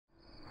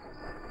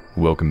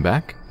Welcome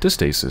back to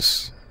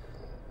Stasis.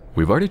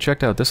 We've already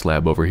checked out this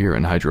lab over here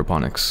in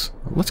Hydroponics.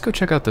 Let's go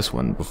check out this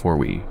one before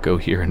we go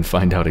here and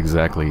find out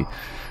exactly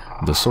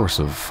the source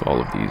of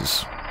all of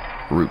these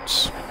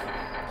roots.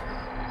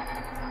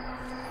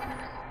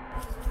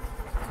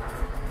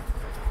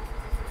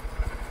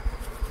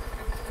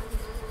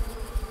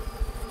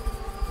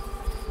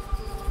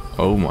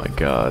 Oh my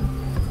god.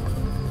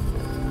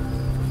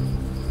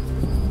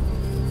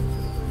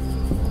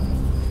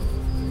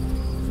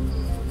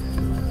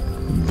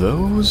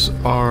 Those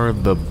are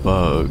the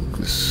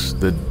bugs,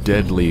 the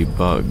deadly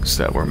bugs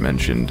that were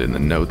mentioned in the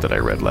note that I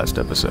read last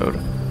episode,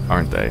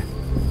 aren't they?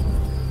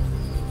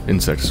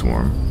 Insect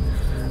swarm.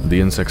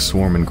 The insects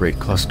swarm in great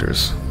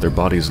clusters, their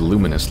bodies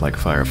luminous like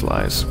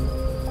fireflies.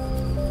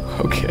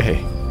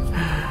 Okay.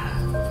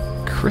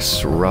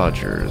 Chris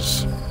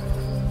Rogers.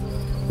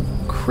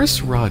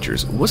 Chris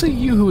Rogers. Was it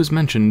you who was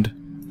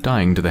mentioned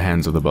dying to the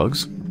hands of the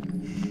bugs?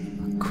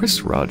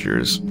 Chris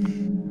Rogers.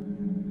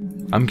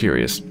 I'm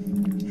curious.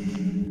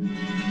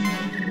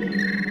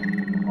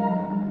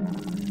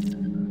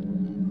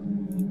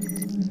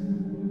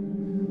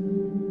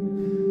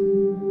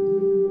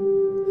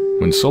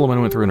 When Solomon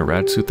went through in a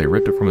rat suit, they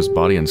ripped it from his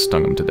body and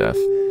stung him to death.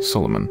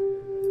 Solomon.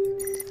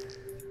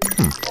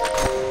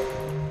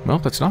 Well,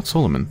 that's not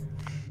Solomon.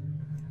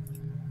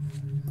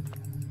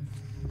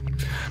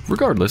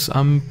 Regardless,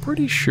 I'm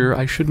pretty sure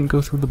I shouldn't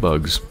go through the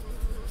bugs.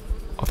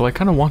 Although I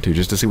kind of want to,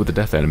 just to see what the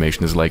death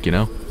animation is like, you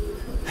know?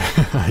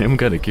 I am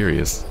kind of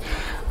curious.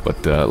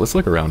 But let's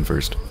look around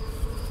first.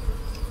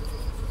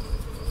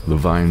 The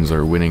vines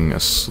are winning a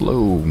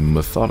slow,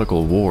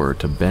 methodical war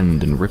to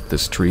bend and rip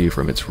this tree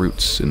from its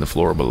roots in the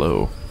floor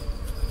below.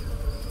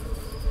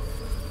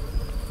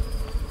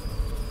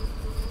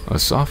 A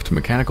soft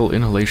mechanical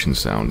inhalation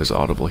sound is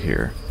audible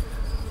here,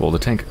 while the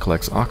tank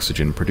collects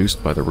oxygen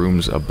produced by the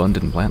room's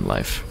abundant plant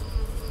life.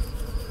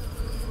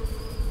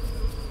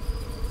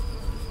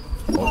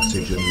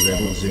 Oxygen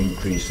levels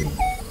increasing.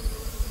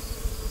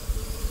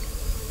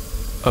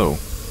 Oh.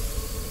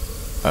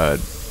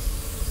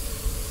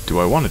 Do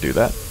I want to do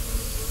that?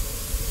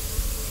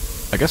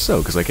 I guess so,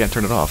 because I can't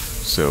turn it off.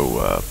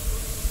 So,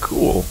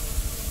 cool.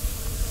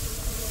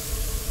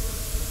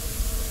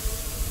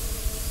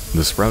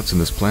 The sprouts in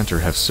this planter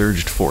have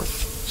surged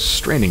forth,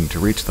 straining to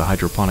reach the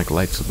hydroponic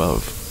lights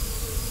above.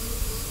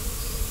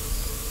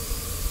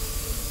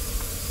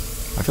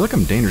 I feel like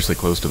I'm dangerously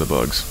close to the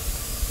bugs.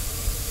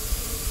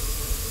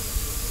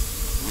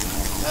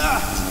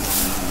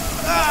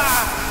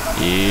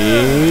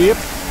 Yep.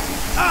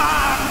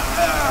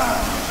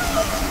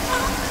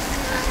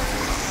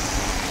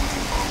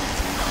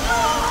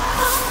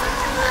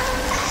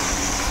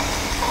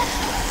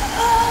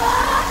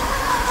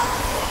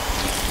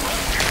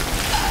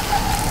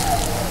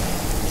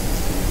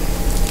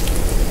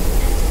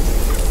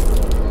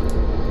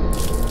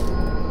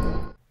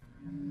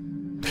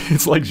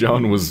 It's like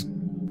John was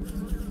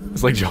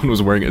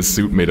wearing a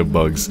suit made of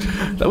bugs.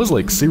 That was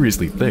like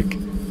seriously thick.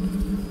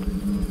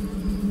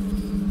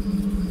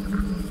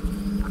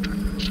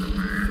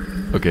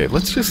 Okay,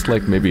 let's just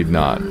like maybe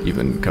not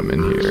even come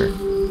in here.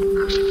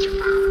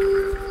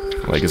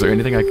 Like, is there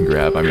anything I can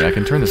grab? I mean, I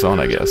can turn this on,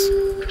 I guess.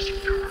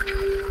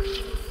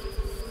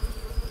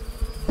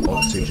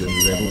 Oxygen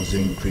levels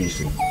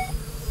increasing.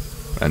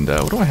 And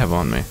what do I have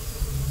on me?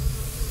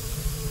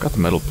 Got the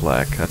metal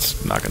plaque.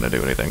 That's not gonna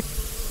do anything.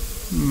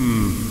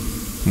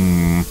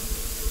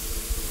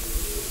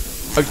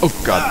 Oh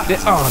god.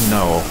 Oh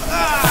no.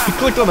 I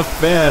clicked on the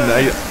fan.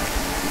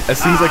 As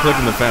soon as I clicked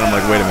on the fan, I'm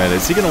like, wait a minute,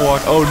 is he gonna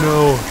walk? Oh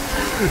no.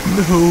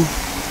 No.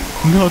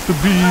 Not the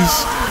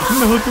bees.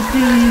 Not the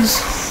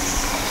bees.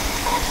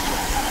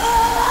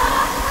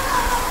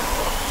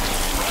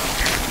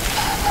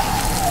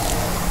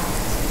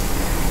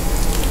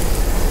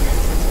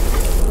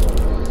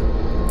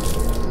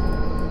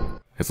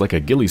 It's like a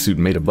ghillie suit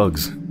made of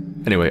bugs.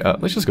 Anyway,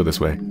 let's just go this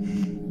way.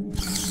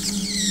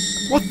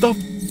 What the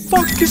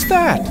fuck is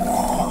that?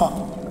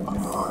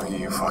 Are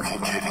you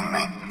fucking kidding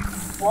me?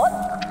 What?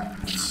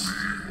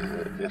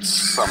 It's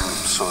some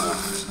sort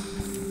of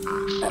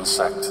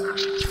insect.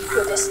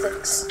 Your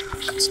distance.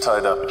 It's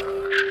tied up.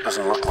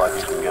 Doesn't look like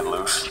it can get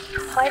loose.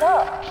 Tied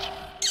up?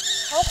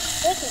 How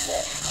big is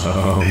it?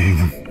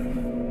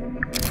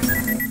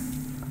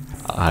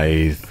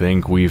 I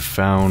think we've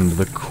found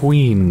the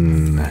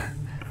queen.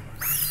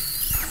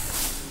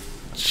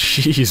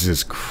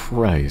 Jesus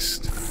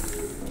Christ.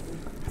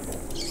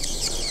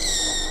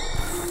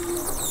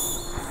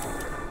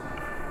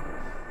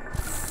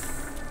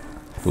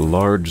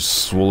 Large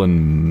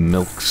swollen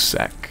milk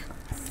sac.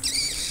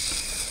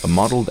 A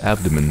mottled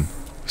abdomen,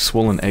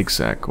 swollen egg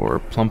sac, or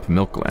plump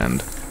milk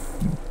gland.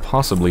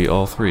 Possibly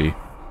all three.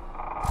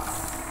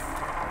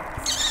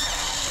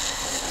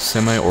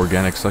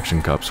 Semi-organic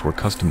suction cups were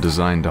custom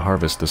designed to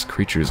harvest this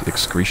creature's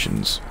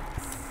excretions.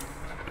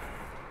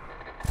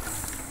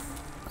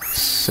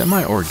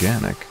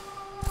 Semi-organic?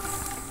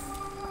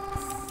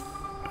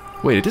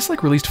 Wait, it just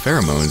like released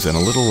pheromones and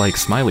a little like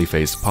smiley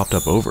face popped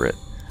up over it.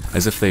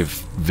 As if they've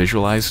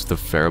visualized the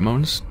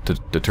pheromones to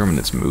determine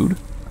its mood?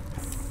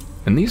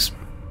 And these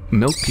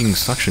milking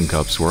suction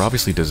cups were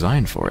obviously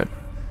designed for it.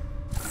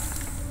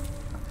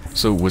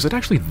 So was it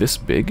actually this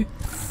big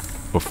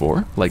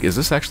before? Like, is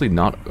this actually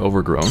not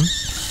overgrown?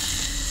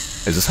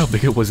 Is this how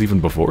big it was even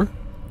before?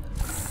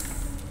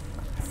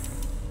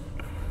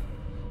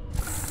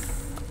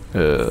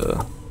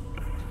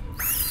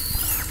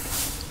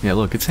 Yeah,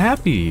 look, it's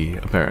happy,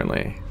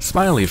 apparently.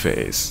 Smiley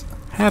face.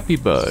 Happy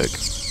bug.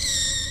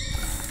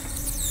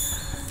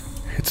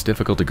 It's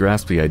difficult to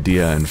grasp the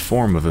idea and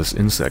form of this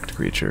insect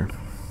creature.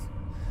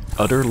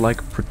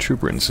 Udder-like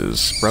protuberances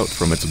sprout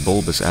from its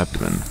bulbous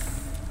abdomen,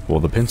 while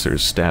the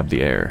pincers stab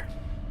the air.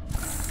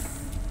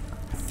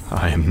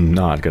 I am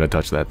not gonna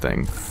touch that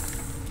thing.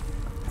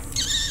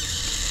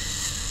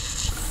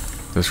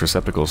 This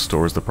receptacle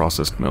stores the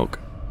processed milk.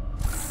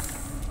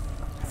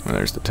 And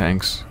there's the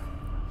tanks.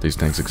 These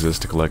tanks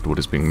exist to collect what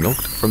is being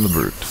milked from the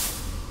brute.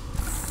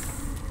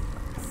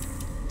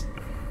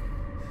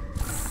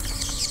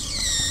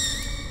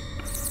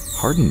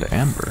 Hardened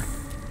amber.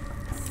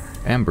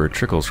 Amber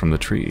trickles from the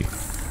tree,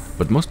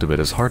 but most of it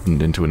is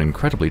hardened into an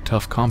incredibly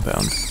tough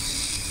compound.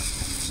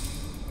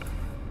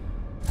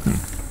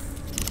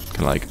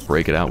 Can I, like,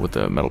 break it out with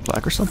a metal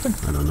plaque or something?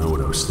 I don't know what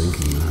I was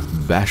thinking,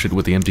 man. Bash it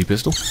with the empty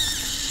pistol?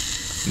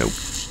 Nope.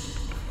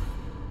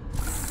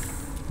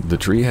 The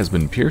tree has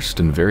been pierced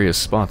in various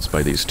spots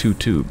by these two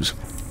tubes.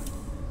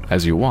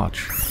 As you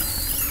watch,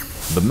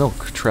 the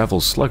milk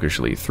travels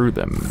sluggishly through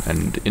them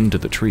and into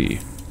the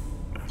tree.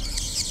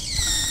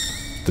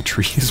 The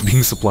tree is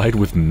being supplied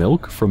with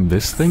milk from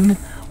this thing?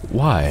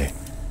 Why?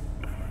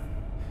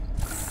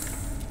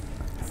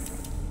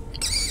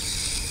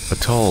 A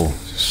tall,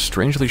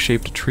 strangely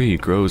shaped tree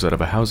grows out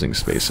of a housing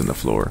space in the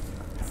floor.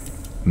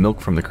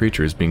 Milk from the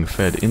creature is being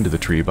fed into the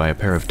tree by a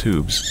pair of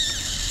tubes.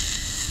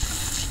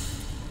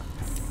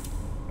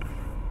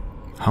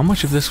 How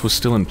much of this was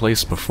still in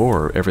place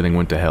before everything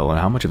went to hell, and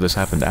how much of this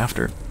happened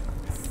after?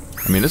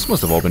 I mean, this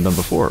must have all been done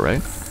before,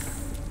 right?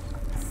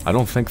 I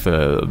don't think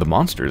the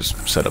monsters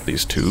set up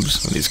these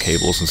tubes and these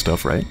cables and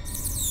stuff, right?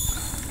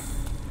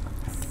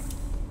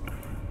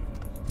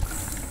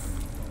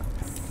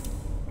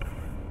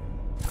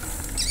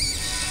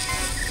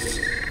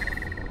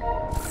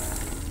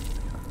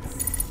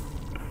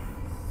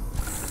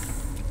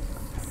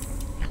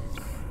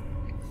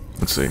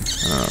 Let's see.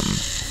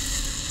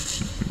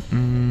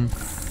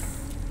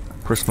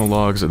 Personal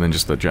logs, and then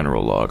just the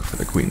general log for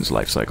the Queen's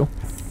life cycle.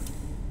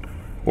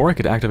 Or I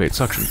could activate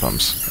suction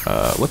pumps.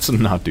 Let's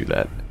not do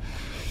that.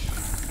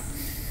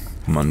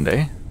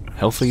 Monday.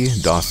 Healthy,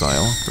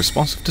 docile,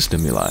 responsive to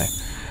stimuli.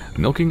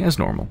 Milking as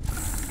normal.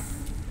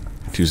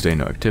 Tuesday,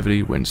 no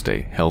activity.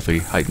 Wednesday, healthy,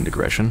 heightened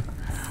aggression.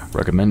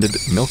 Recommended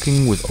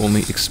milking with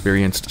only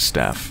experienced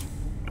staff.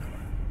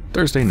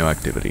 Thursday, no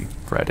activity.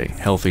 Friday,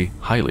 healthy,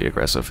 highly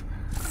aggressive.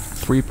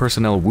 3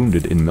 personnel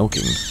wounded in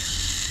milking.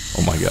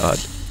 Oh my god.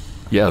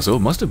 Yeah, so it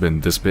must have been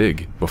this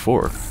big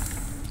before.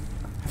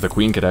 If the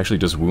Queen could actually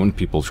just wound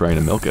people trying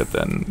to milk it,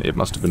 then it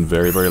must have been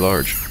very, very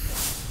large.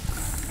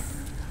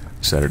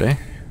 Saturday.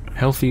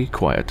 Healthy,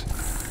 quiet.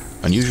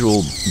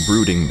 Unusual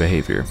brooding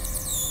behavior.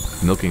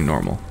 Milking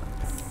normal.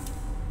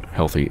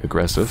 Healthy,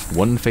 aggressive.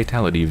 1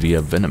 fatality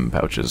via venom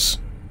pouches.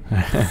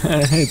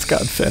 It's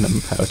got venom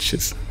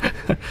pouches.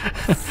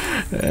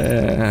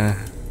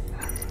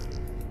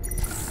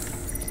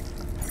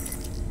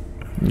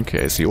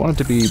 Okay, so you want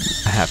it to be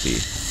happy,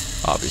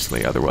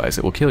 obviously, otherwise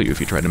it will kill you if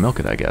you try to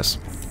milk it, I guess.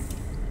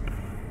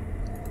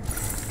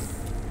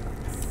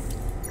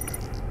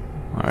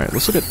 Alright,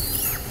 let's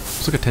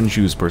look at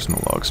Tenchu's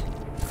personal logs.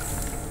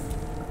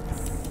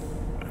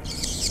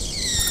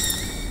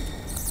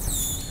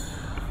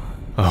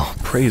 Oh,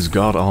 praise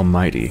God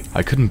Almighty,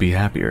 I couldn't be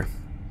happier.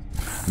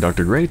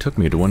 Dr. Gray took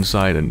me to one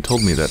side and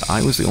told me that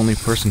I was the only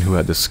person who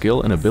had the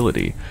skill and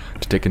ability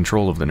to take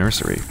control of the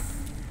nursery.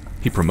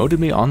 He promoted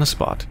me on the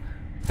spot,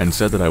 and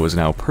said that I was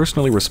now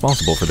personally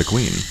responsible for the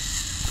Queen.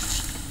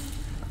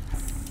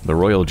 The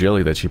royal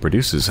jelly that she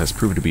produces has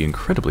proved to be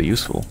incredibly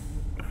useful.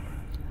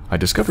 I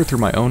discovered through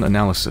my own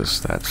analysis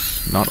that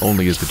not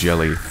only is the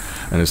jelly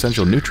an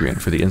essential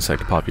nutrient for the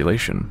insect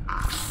population,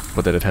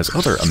 but that it has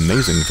other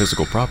amazing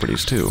physical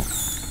properties too.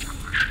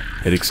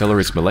 It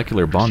accelerates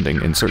molecular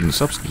bonding in certain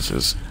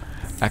substances,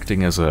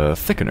 acting as a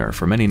thickener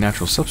for many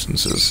natural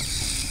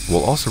substances,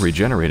 while also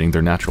regenerating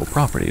their natural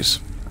properties.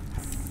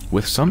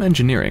 With some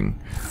engineering,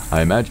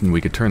 I imagine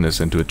we could turn this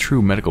into a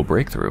true medical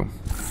breakthrough.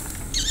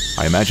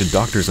 I imagine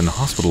doctors in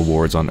hospital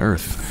wards on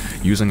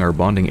Earth using our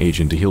bonding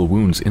agent to heal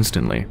wounds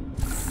instantly.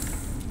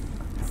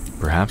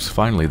 Perhaps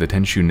finally the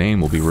Tenchu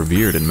name will be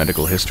revered in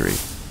medical history,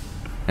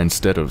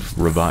 instead of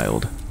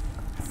reviled.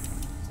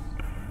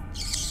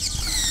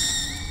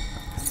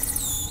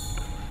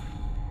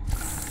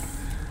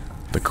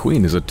 The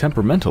Queen is a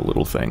temperamental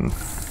little thing.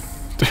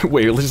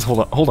 Wait, let's just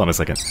hold on a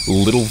second.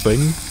 Little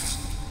thing?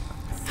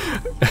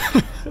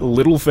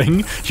 Little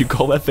thing? You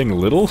call that thing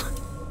little?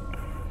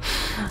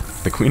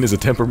 The Queen is a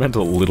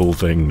temperamental little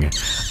thing.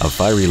 A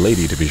fiery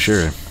lady, to be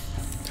sure.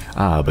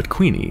 Ah, but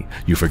Queenie,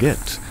 you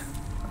forget.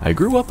 I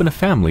grew up in a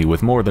family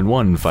with more than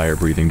one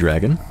fire-breathing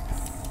dragon.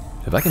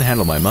 If I can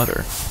handle my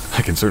mother,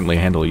 I can certainly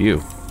handle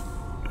you.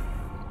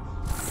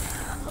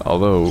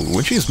 Although,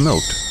 when she's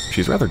milked,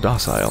 she's rather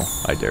docile,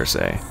 I dare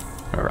say.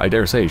 Or I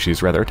dare say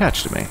she's rather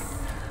attached to me.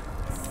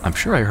 I'm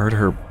sure I heard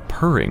her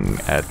purring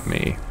at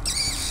me.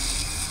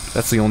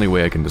 That's the only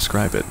way I can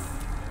describe it.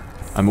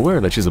 I'm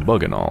aware that she's a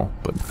bug and all,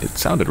 but it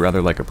sounded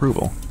rather like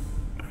approval.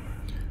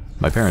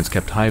 My parents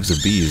kept hives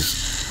of bees,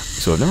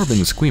 so I've never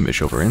been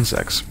squeamish over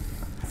insects.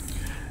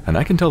 And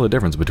I can tell the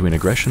difference between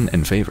aggression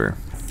and favor.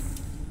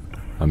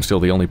 I'm still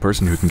the only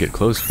person who can get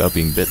close without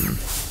being bitten,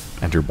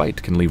 and her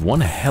bite can leave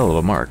one hell of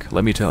a mark,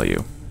 let me tell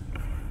you.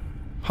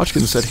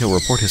 Hodgkin said he'll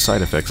report his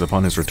side effects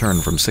upon his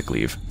return from sick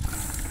leave.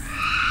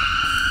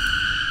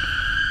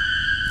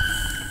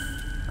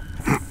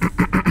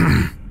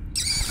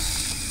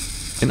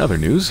 In other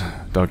news,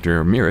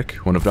 Dr. Myrick,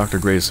 one of Dr.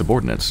 Gray's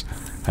subordinates,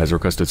 has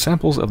requested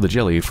samples of the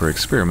jelly for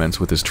experiments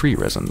with his tree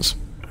resins.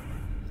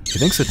 He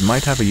thinks it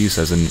might have a use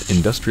as an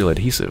industrial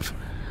adhesive.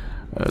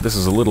 This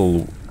is a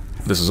little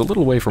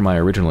way from my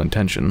original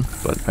intention,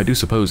 but I do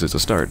suppose it's a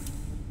start.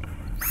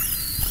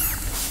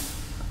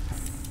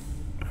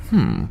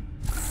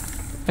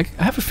 I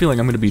have a feeling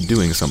I'm going to be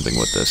doing something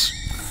with this.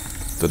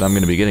 That I'm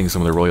going to be getting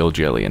some of the royal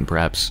jelly and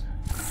perhaps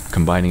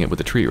combining it with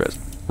the tree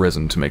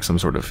resin to make some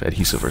sort of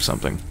adhesive or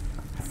something.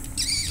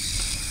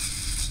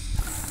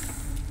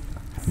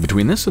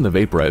 Between this and the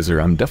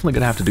vaporizer, I'm definitely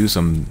going to have to do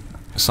some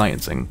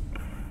sciencing.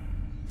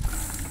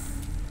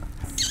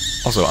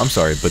 Also, I'm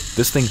sorry, but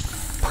this thing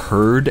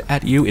purred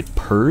at you? It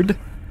purred?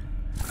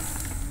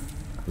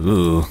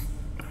 Ugh.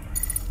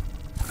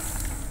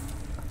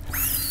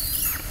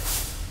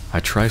 I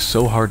try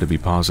so hard to be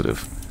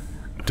positive.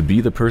 To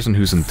be the person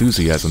whose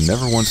enthusiasm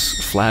never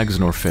once flags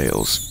nor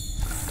fails.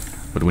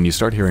 But when you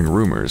start hearing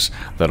rumors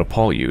that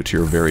appall you to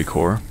your very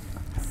core,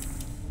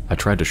 I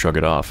tried to shrug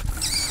it off,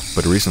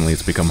 but recently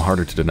it's become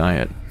harder to deny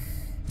it.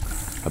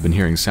 I've been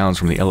hearing sounds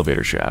from the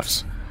elevator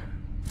shafts.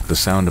 The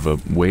sound of a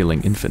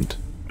wailing infant,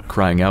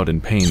 crying out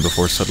in pain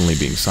before suddenly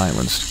being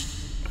silenced.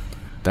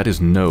 That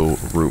is no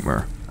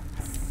rumor.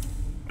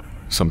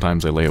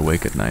 Sometimes I lay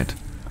awake at night,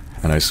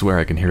 and I swear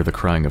I can hear the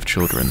crying of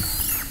children.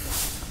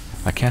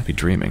 I can't be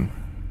dreaming.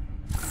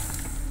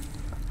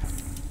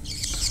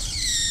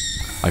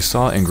 I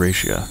saw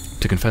Ingratia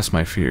to confess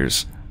my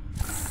fears.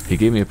 He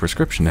gave me a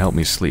prescription to help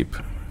me sleep,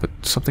 but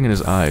something in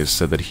his eyes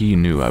said that he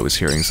knew I was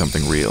hearing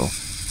something real.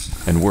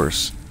 And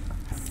worse,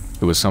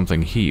 it was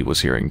something he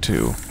was hearing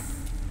too.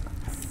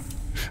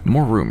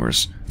 More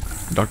rumors.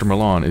 Dr.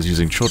 Milan is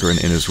using children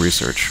in his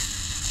research.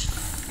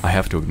 I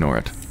have to ignore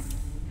it.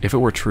 If it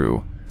were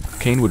true,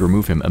 Kane would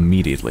remove him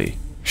immediately.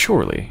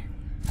 Surely.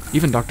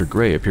 Even Dr.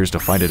 Gray appears to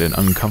find it an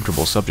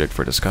uncomfortable subject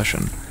for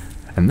discussion.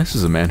 And this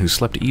is a man who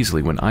slept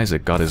easily when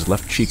Isaac got his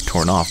left cheek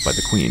torn off by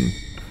the Queen.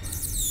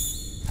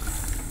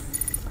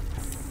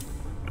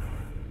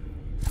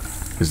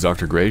 Is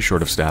Dr. Gray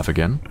short of staff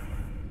again?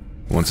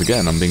 Once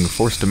again, I'm being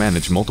forced to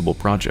manage multiple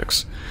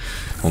projects.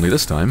 Only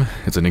this time,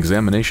 it's an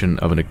examination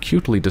of an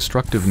acutely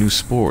destructive new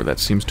spore that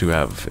seems to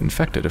have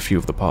infected a few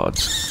of the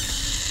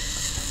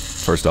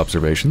pods. First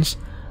observations.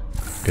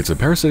 It's a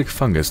parasitic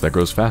fungus that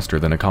grows faster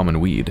than a common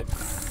weed.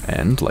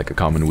 And, like a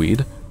common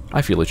weed,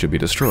 I feel it should be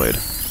destroyed.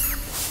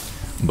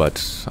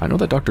 But I know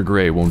that Dr.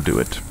 Gray won't do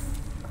it.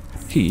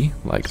 He,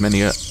 like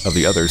many of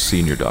the other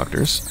senior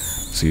doctors,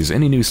 sees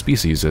any new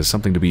species as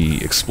something to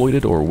be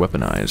exploited or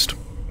weaponized.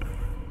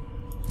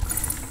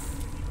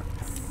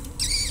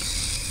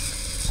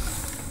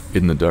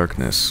 In the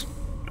darkness,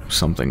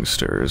 something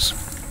stirs.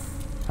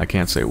 I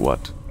can't say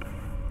what.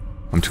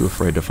 I'm too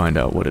afraid to find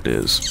out what it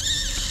is.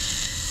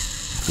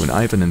 When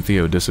Ivan and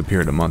Theo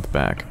disappeared a month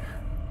back,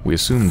 we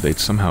assumed they'd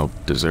somehow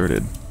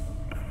deserted.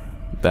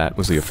 That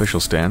was the official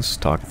stance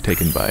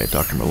taken by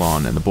Dr.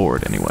 Milan and the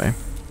board, anyway.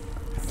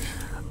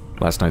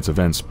 Last night's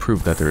events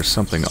proved that there's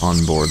something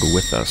on board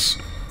with us,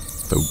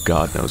 though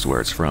God knows where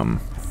it's from.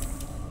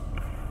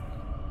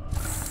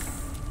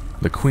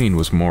 The Queen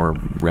was more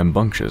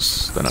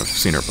rambunctious than I've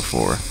seen her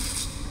before,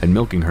 and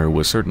milking her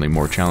was certainly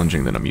more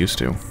challenging than I'm used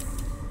to.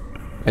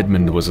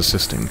 Edmund was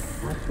assisting.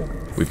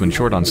 We've been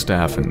short on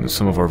staff, and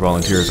some of our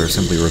volunteers are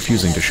simply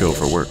refusing to show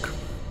for work.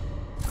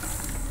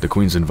 The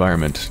Queen's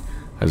environment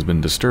has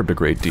been disturbed a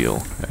great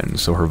deal, and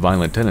so her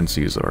violent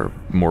tendencies are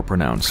more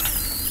pronounced.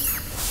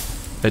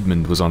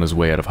 Edmund was on his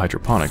way out of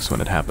hydroponics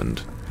when it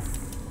happened.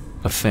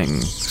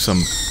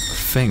 Some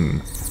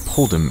thing,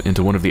 pulled him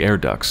into one of the air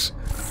ducts.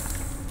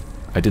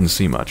 I didn't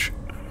see much.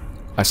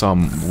 I saw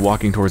him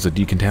walking towards the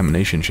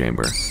decontamination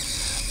chamber,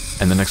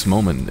 and the next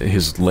moment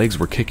his legs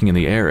were kicking in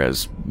the air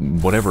as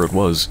whatever it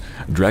was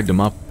dragged him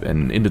up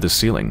and into the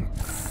ceiling,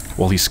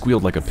 while he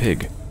squealed like a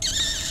pig.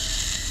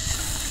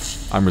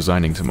 I'm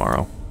resigning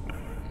tomorrow.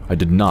 I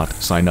did not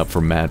sign up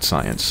for mad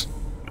science.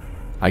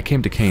 I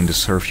came to Kane to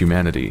serve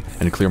humanity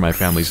and clear my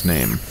family's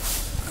name,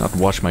 not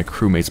watch my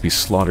crewmates be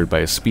slaughtered by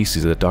a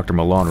species that Dr.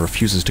 Milan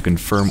refuses to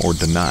confirm or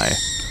deny.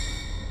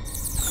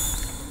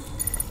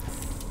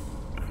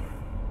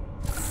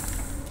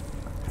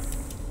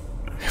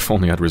 If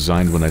only I'd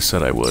resigned when I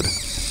said I would.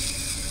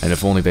 And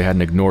if only they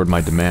hadn't ignored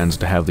my demands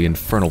to have the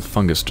infernal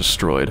fungus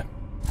destroyed.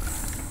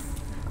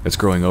 It's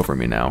growing over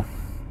me now.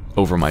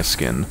 Over my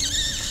skin.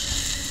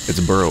 It's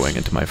burrowing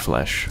into my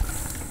flesh.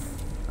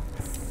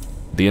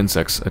 The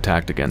insects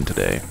attacked again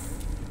today,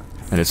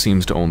 and it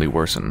seems to only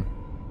worsen.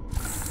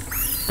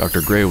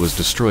 Dr. Gray was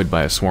destroyed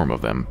by a swarm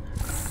of them,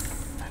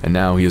 and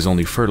now he is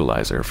only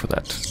fertilizer for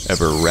that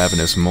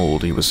ever-ravenous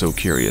mold he was so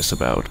curious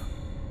about.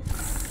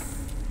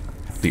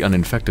 The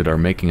uninfected are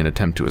making an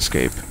attempt to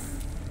escape.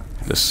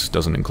 This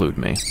doesn't include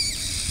me.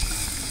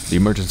 The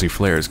emergency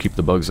flares keep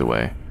the bugs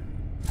away.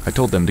 I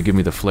told them to give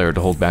me the flare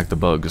to hold back the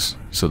bugs,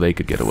 so they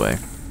could get away.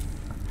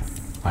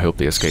 I hope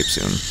they escape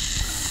soon.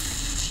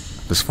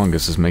 This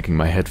fungus is making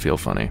my head feel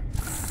funny.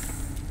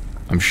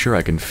 I'm sure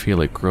I can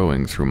feel it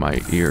growing through my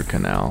ear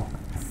canal.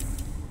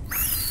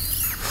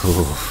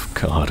 Oh,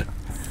 God.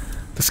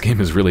 This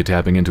game is really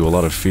tapping into a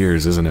lot of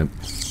fears, isn't it?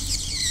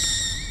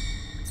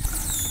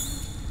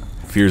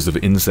 Fears of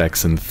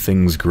insects and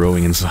things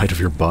growing inside of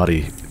your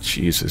body.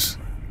 Jesus.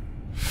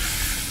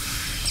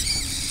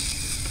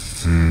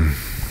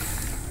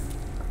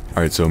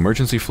 Alright, so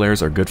emergency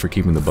flares are good for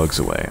keeping the bugs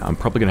away. I'm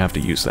probably gonna have to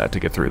use that to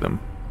get through them.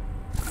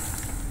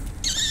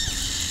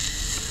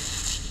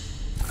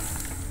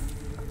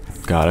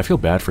 God, I feel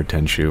bad for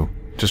Tenshu.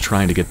 Just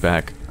trying to get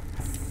back,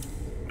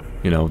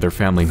 you know, their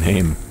family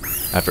name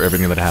after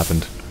everything that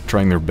happened.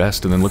 Trying their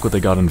best, and then look what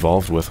they got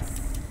involved with.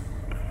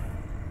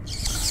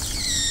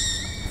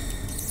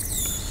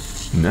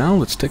 Now,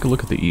 let's take a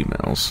look at the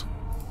emails.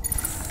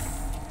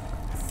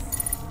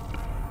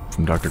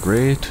 From Dr.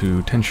 Gray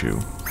to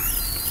Tenshu,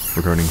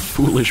 regarding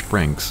foolish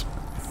pranks.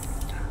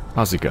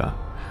 Asuka,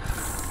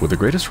 with the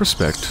greatest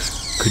respect,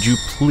 could you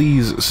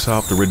please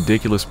stop the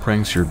ridiculous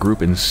pranks your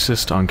group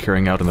insist on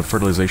carrying out in the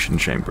fertilization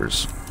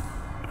chambers?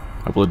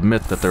 I will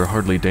admit that they're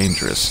hardly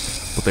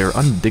dangerous, but they are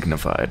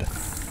undignified.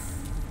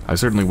 I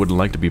certainly wouldn't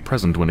like to be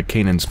present when a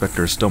cane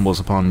inspector stumbles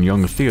upon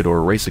young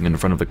Theodore racing in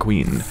front of the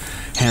Queen,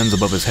 hands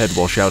above his head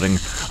while shouting,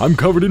 "I'm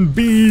covered in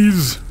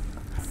bees!"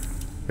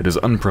 It is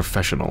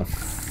unprofessional.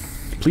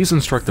 Please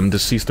instruct them to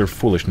cease their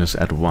foolishness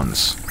at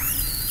once.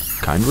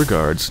 Kind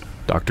regards,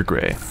 Dr.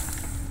 Gray.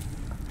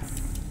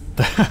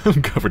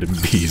 I'm covered in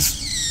bees.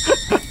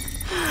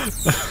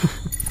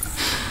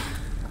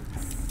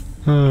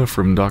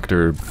 From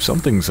Dr.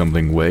 Something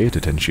Something Way to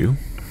Tenshu.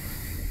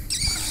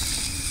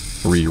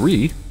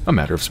 Re, a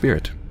matter of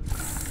spirit.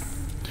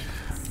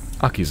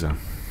 Akiza,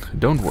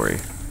 don't worry.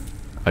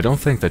 I don't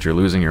think that you're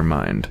losing your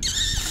mind.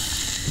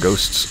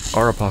 Ghosts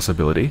are a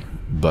possibility,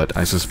 but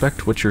I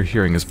suspect what you're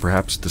hearing is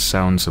perhaps the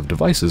sounds of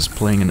devices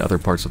playing in other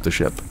parts of the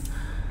ship.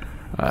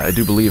 I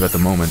do believe at the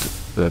moment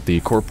that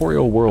the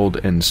corporeal world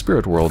and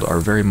spirit world are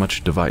very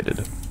much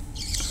divided.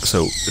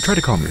 So, try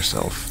to calm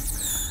yourself.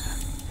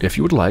 If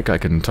you would like, I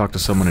can talk to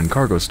someone in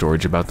cargo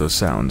storage about those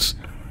sounds,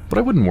 but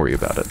I wouldn't worry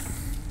about it.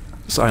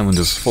 This island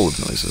is full of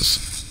noises,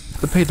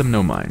 but pay them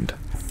no mind.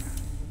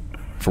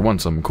 For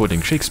once, I'm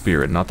quoting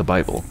Shakespeare and not the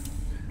Bible.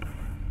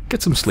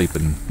 Get some sleep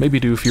and maybe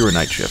do fewer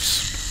night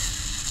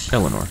shifts.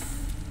 Eleanor.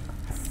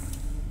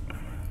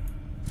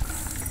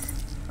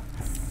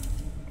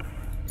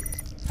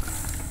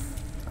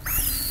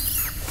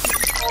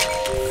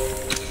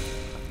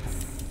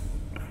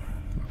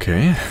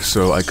 Okay,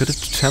 so I could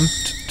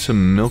attempt to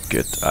milk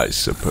it, I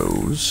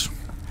suppose.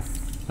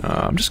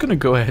 I'm just gonna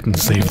go ahead and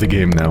save the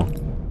game now.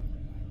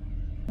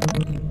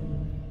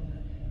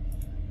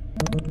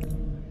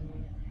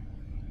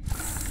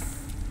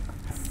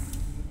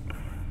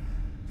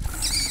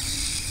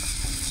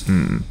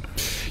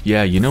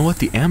 Yeah, you know what?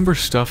 The amber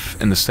stuff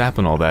and the sap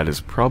and all that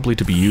is probably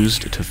to be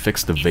used to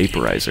fix the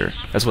vaporizer.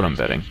 That's what I'm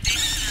betting.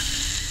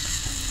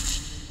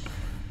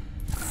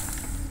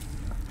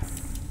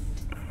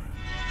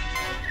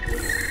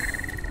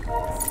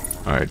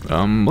 Alright,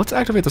 let's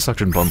activate the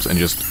suction pumps and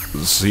just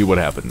see what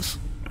happens.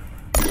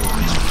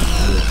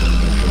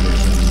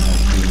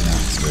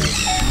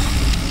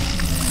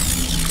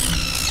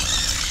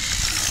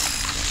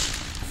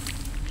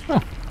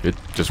 Oh, it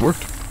just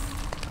worked.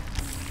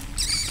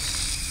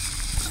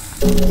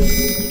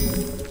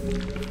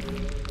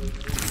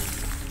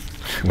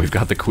 We've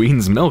got the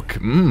Queen's milk.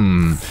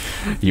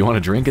 You want to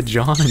drink it,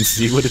 John, and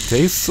see what it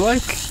tastes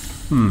like?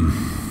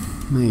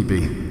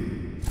 Maybe.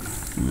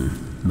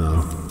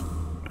 No.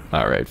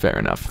 Alright, fair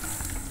enough.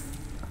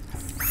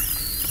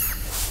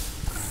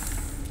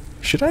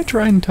 Should I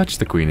try and touch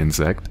the queen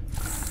insect?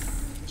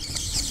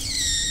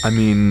 I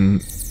mean,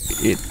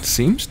 it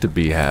seems to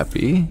be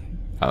happy.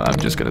 I'm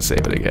just gonna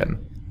save it again.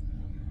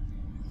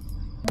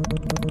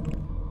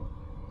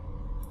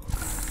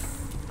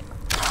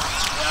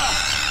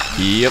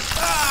 Yep.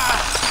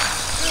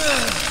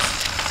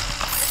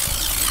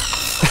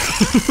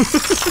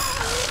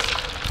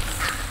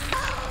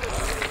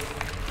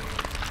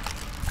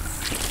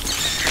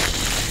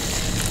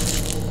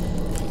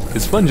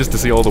 It's fun just to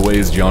see all the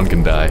ways John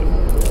can die.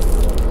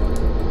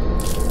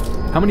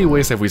 How many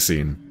ways have we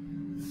seen?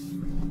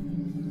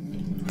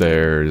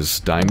 There's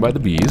dying by the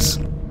bees,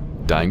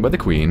 dying by the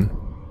queen,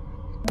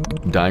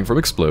 dying from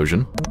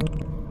explosion,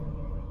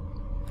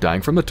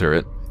 dying from the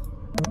turret.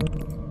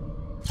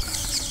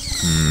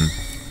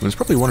 There's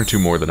probably one or two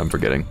more that I'm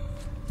forgetting.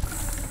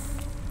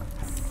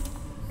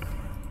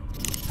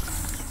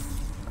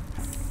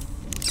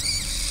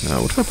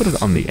 What if I put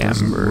it on the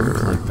amber?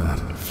 Work like that.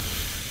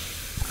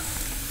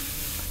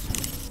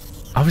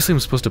 Obviously, I'm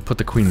supposed to put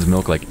the queen's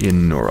milk, like,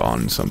 in or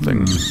on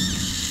something.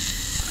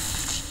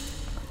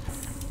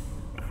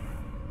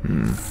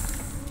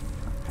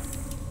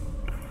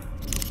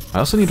 I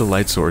also need a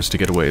light source to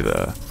get away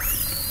the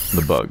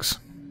bugs.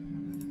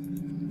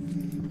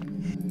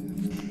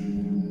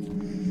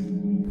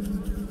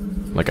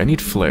 Like, I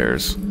need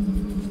flares.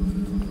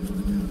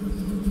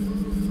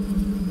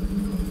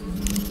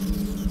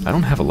 I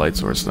don't have a light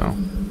source, though.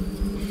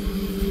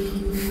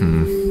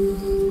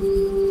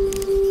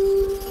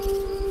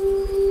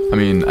 I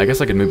mean, I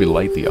guess I could maybe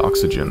light the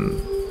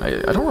oxygen.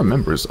 I don't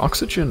remember. Is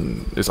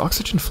oxygen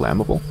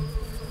flammable?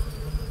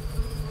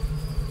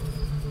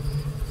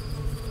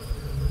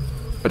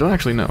 I don't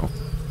actually know.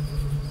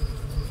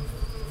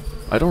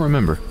 I don't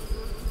remember.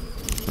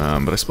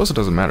 But I suppose it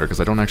doesn't matter, because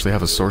I don't actually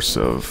have a source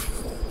of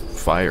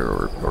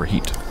fire or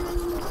heat.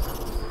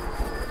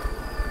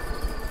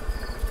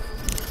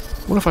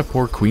 What if I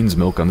pour queen's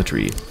milk on the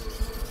tree?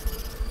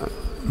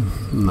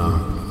 No.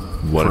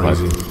 What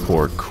Crazy. if I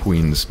pour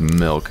queen's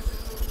milk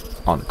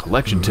on a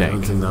collection I tank?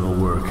 don't think that'll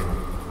work.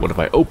 What if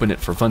I open it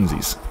for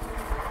funsies?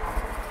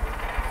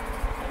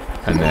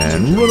 And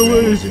then Oxygen run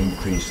away! levels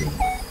increasing.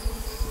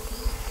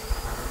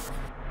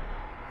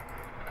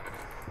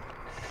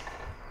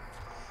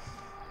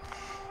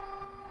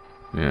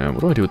 Yeah, what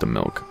do I do with the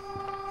milk?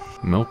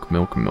 Milk,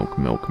 milk, milk,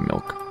 milk,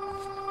 milk.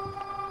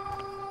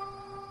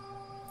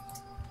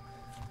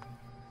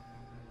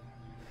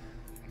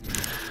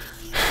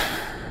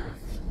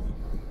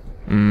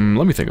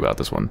 Let me think about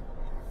this one.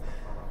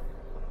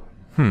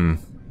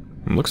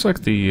 Looks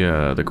like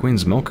the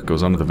queen's milk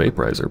goes onto the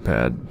vaporizer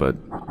pad, but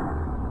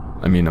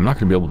I mean, I'm not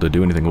going to be able to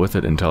do anything with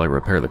it until I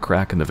repair the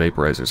crack in the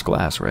vaporizer's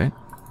glass, right?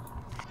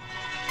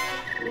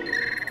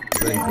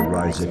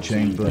 Vaporizer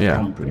chamber Yeah.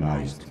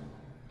 compromised.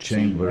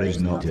 Chamber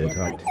is not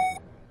airtight.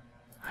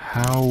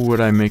 How would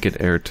I make it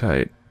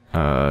airtight?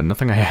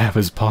 Nothing I have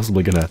is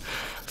possibly gonna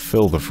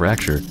fill the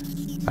fracture.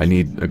 I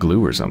need a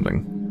glue or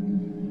something.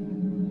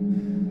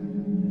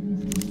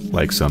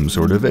 Like some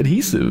sort of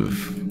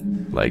adhesive.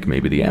 Like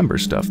maybe the amber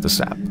stuff, the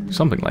sap.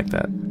 Something like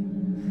that.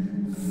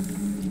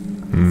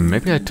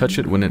 Maybe I touch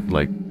it when it,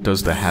 like,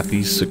 does the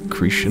happy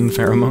secretion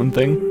pheromone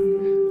thing?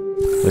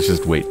 Let's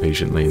just wait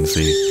patiently and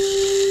see.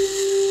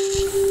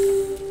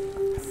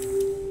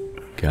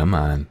 Come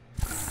on.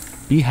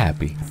 Be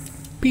happy.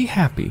 Be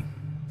happy.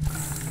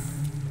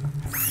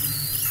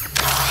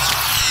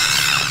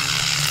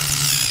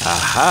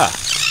 Aha!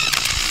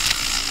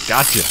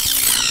 Gotcha!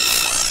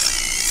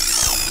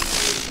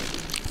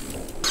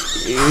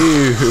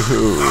 Ew!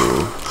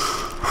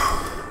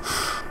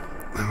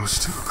 That was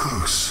too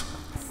close.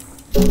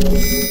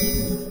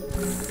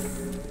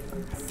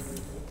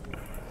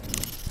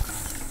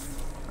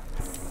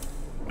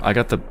 I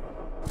got the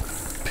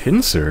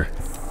pincer.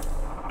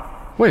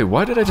 Wait,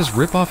 why did I just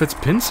rip off its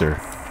pincer?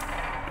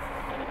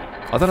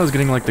 I thought I was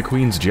getting like the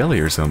queen's jelly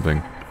or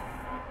something.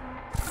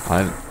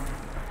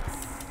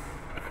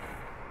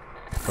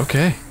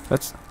 Okay,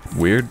 that's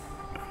weird.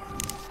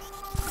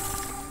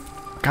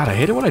 God, I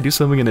hate it when I do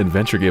something in an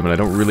adventure game and I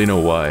don't really know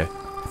why.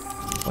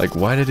 Like,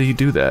 why did he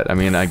do that? I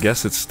mean, I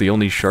guess it's the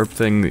only sharp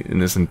thing in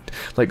this...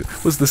 Like,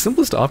 was the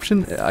simplest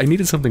option... I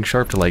needed something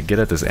sharp to, like, get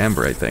at this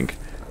amber, I think.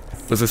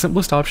 Was the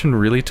simplest option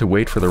really to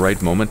wait for the right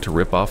moment to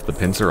rip off the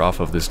pincer off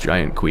of this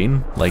giant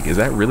queen? Like, is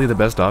that really the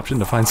best option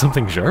to find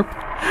something sharp?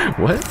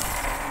 What?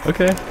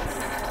 Okay.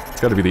 It's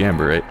gotta be the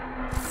amber, right?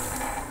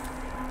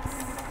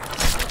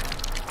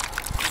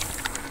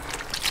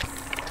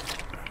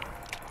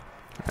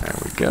 There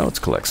we go, let's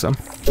collect some.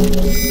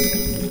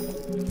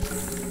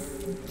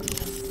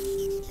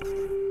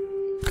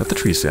 Got the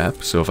tree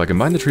sap, so if I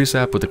combine the tree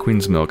sap with the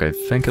queen's milk, I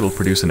think it'll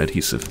produce an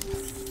adhesive.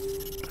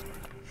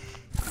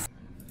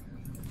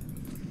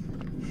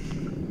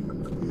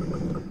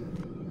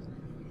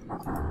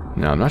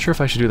 Now, I'm not sure if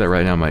I should do that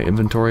right now in my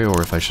inventory,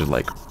 or if I should,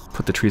 like,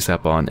 put the tree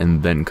sap on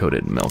and then coat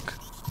it in milk.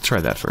 Let's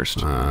try that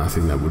first. I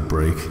think that would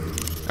break.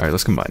 Alright,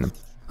 let's combine them.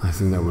 I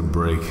think that would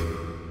break.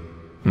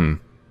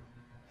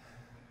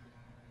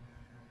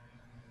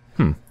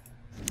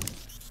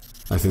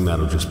 I think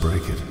that'll just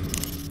break it.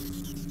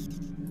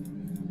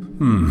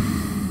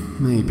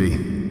 Maybe.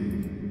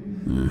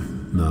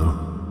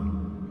 No.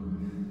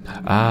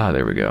 Ah,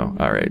 there we go.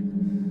 Alright.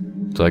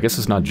 So I guess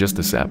it's not just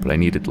the sap, but I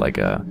needed, like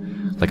a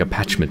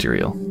patch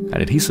material.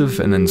 An adhesive,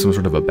 and then some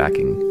sort of a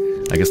backing.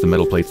 I guess the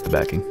metal plate's the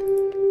backing.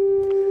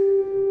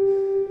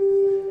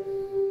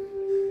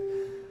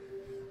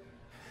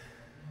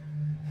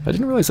 I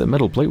didn't realize that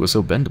metal plate was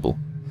so bendable.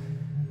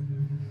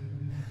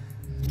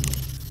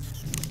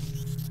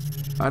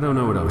 I don't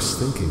know what I was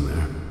thinking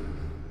there.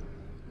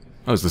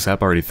 Oh, is the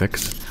sap already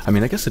fixed? I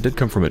mean, I guess it did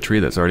come from a tree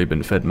that's already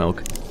been fed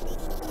milk.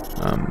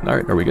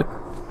 Alright, are we good?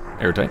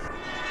 Airtight.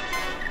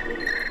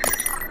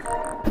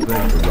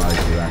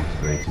 Vaporizer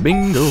activated.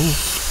 Bingo!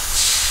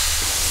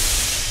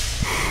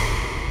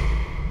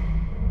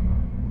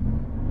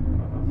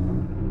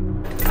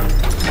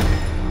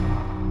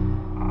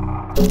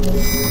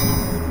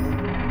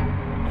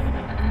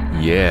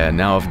 Yeah,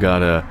 now I've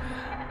got a...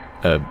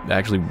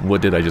 Actually,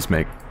 what did I just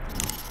make?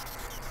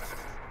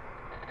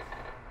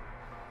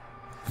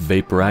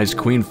 Vaporized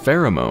queen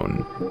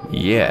pheromone.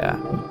 Yeah,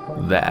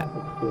 that.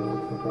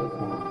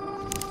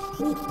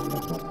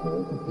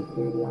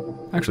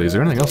 Actually, is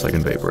there anything else I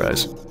can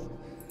vaporize?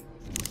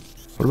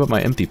 What about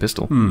my empty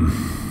pistol?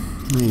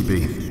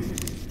 Maybe.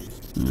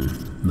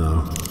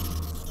 No.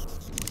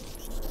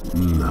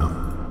 No.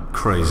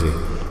 Crazy.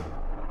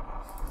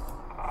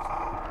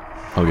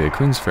 Okay,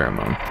 queen's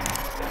pheromone.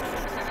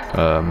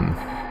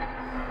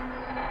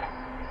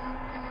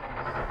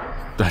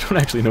 I don't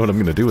actually know what I'm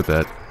gonna do with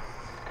that.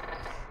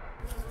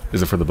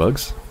 Is it for the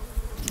bugs?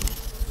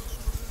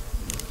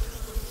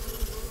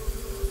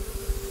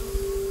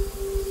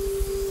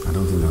 I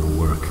don't think that'll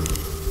work.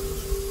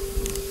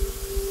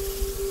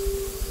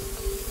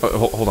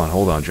 Oh,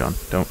 hold on, John.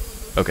 Don't...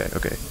 Okay.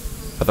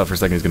 I thought for a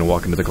second he was gonna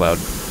walk into the cloud.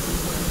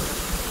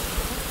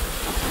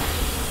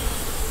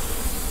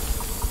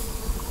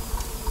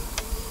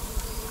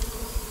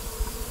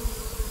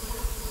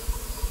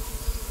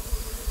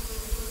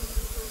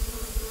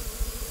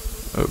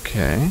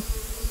 Okay.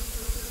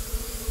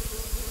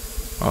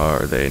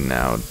 Are they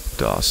now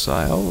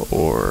docile,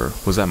 or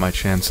was that my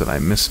chance that I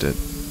missed it?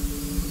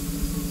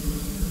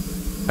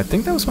 I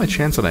think that was my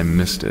chance that I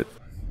missed it.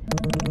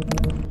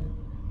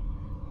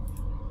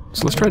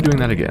 So let's try doing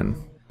that again.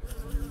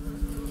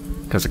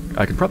 Because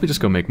I could probably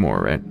just go make more,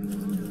 right?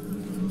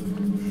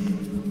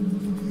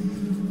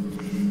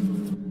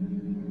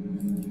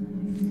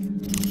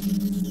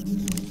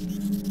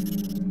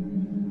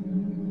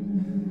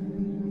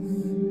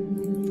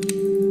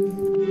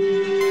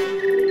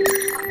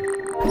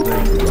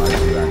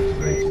 Vaporizer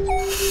activated.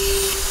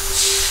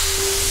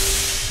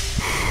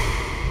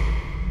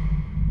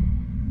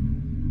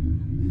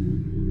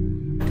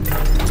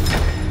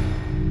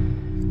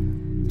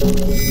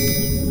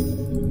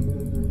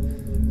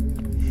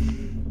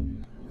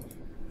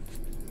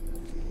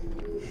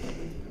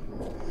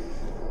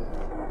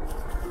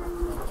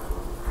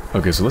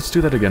 Okay, so let's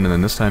do that again, and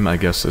then this time, I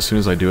guess, as soon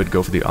as I do it,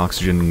 go for the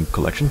oxygen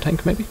collection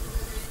tank, maybe?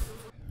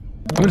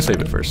 I'm gonna save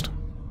it first.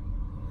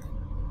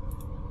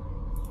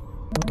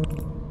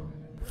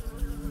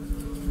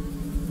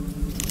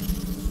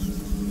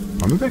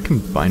 Or maybe I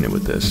combine it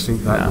with this. I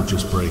think that will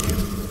just break it.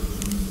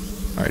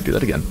 Alright, do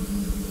that again.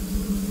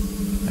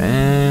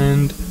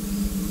 And...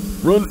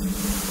 run!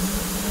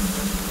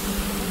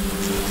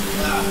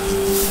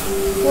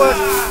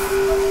 What?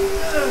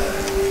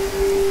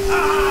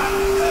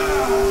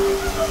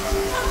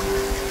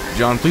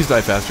 John, please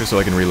die faster so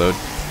I can reload.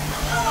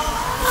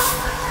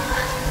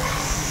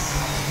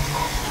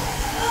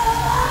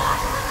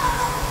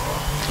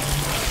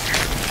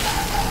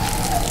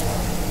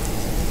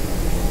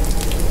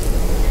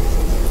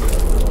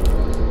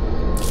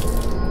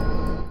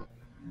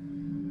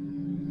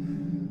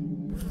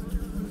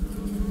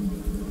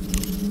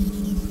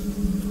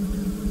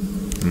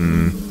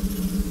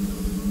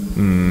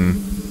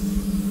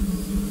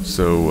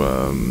 So,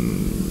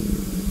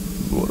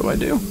 what do I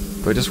do?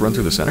 Do I just run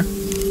through the center?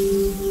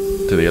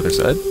 To the other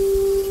side?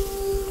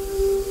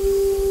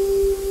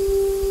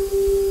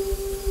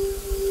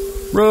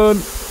 Run!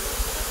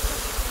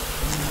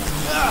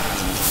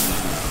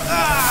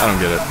 I don't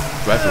get it.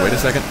 Do I have to wait a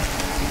second?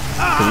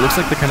 Because it looks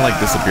like they kind of like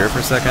disappear for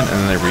a second and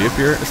then they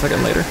reappear a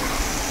second later.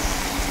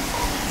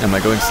 Am I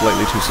going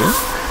slightly too soon?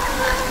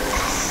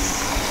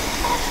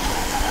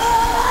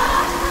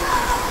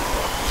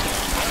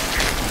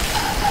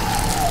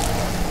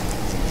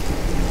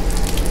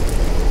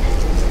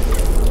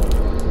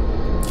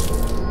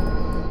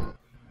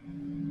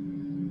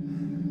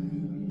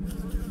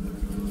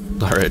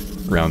 Alright,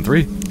 round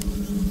 3.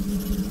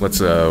 Let's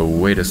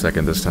wait a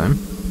second this time.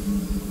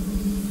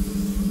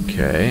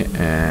 Okay,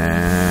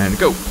 and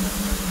go!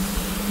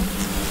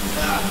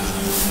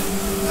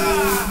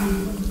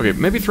 Okay,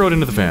 maybe throw it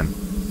into the fan.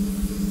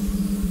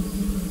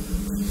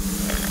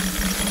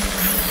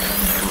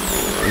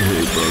 I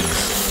hate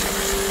bugs.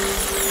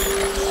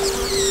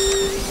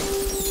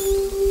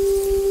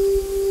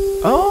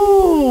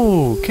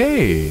 Oh,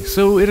 okay,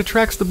 so it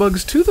attracts the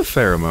bugs to the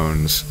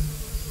pheromones.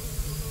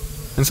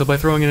 And so by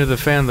throwing it into the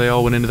fan, they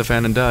all went into the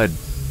fan and died.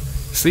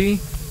 See?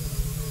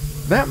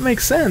 That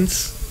makes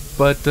sense.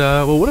 But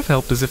what would have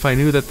helped is if I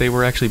knew that they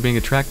were actually being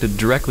attracted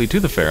directly to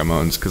the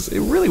pheromones, because it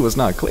really was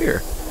not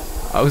clear.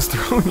 I was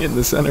throwing it in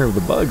the center of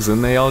the bugs,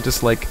 and they all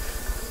just, like,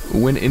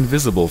 went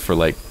invisible for,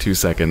 like, 2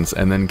 seconds,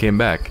 and then came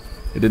back.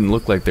 It didn't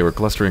look like they were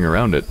clustering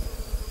around it.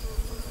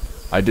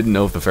 I didn't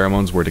know if the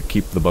pheromones were to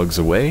keep the bugs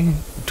away,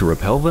 to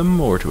repel them,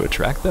 or to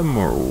attract them,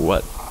 or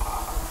what.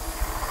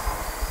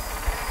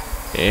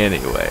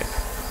 Anyway.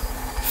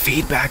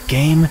 Feedback,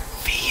 game.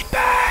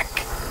 Feedback!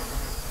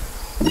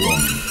 1.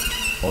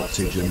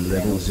 Oxygen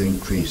levels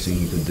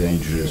increasing to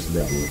dangerous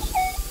levels.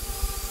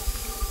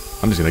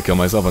 I'm just gonna kill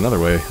myself another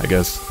way, I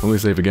guess. Let me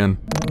save again.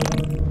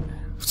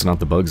 If it's not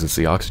the bugs, it's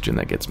the oxygen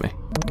that gets me.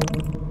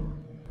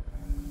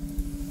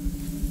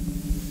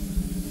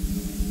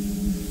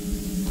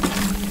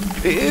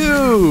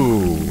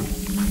 Ew!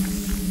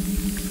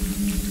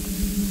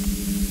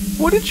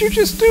 What did you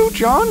just do,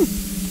 John?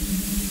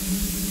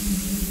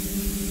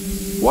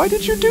 Why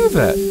did you do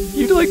that?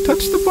 You, like,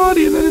 touched the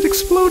body and then it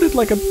exploded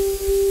like a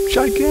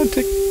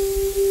gigantic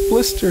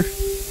blister.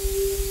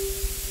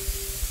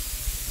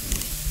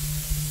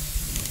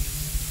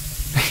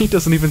 He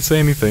doesn't even say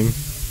anything.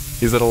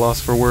 He's at a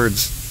loss for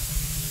words.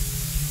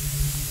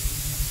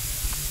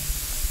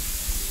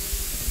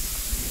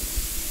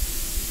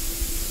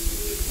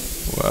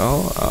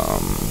 Well,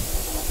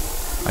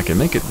 I can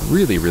make it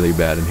really, really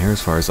bad in here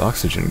as far as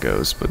oxygen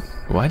goes, but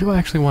why do I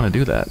actually want to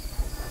do that?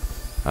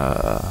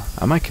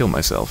 I might kill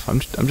myself. I'm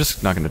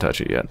just not going to touch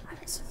it yet.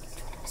 It's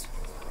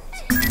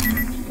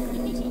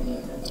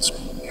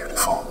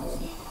beautiful.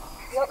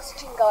 The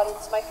oxygen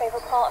garden's my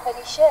favorite part of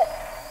any ship.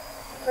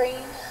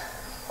 Green,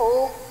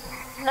 full,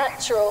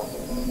 natural.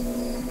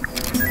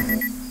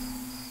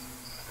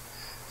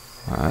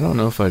 I don't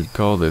know if I'd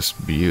call this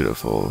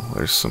beautiful.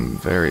 There's some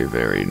very,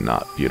 very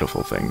not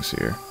beautiful things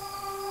here.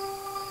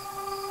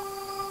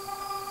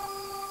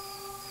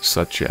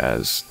 Such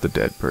as the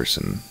dead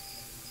person,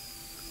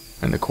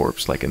 and the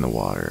corpse like in the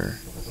water,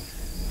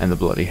 and the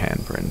bloody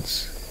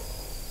handprints.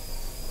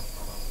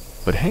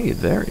 But hey,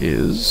 there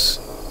is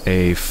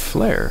a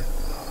flare,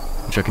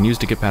 which I can use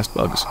to get past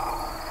bugs.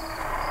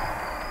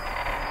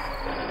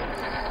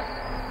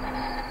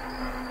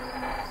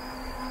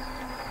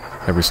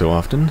 Every so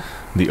often,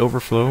 the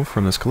overflow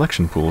from this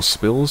collection pool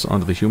spills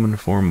onto the human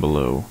form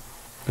below,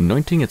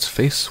 anointing its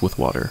face with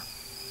water.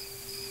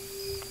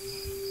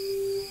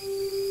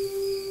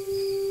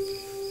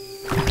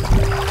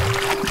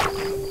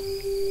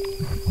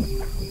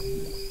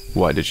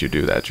 Why did you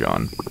do that,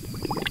 John?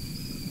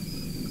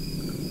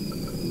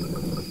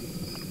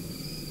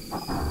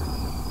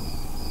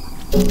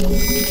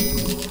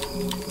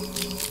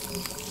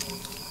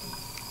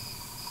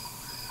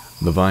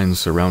 The vines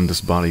surround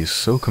this body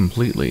so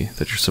completely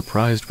that you're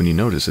surprised when you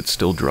notice it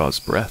still draws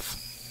breath.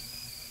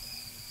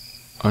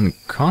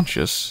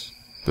 Unconscious,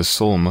 the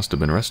soul must have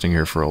been resting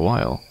here for a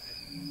while,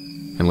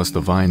 unless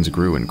the vines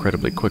grew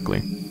incredibly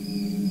quickly.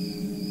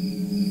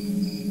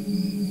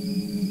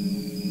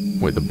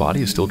 Wait, the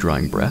body is still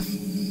drawing breath?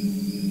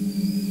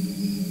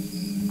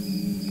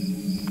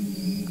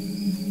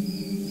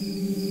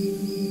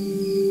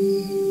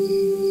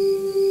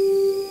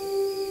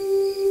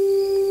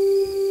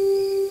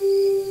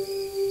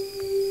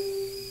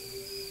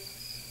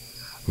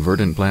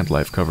 Verdant plant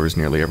life covers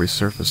nearly every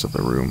surface of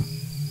the room.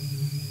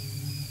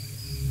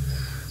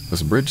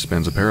 This bridge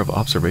spans a pair of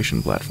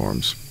observation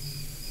platforms.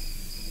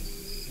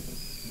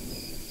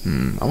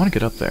 I want to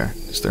get up there.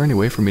 Is there any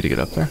way for me to get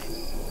up there?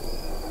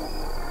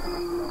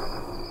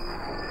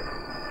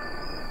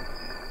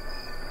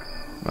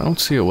 I don't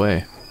see a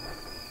way.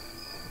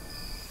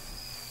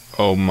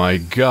 Oh my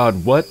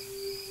god, what?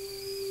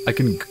 I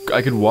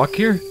can walk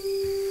here?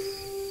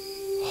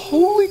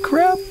 Holy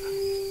crap!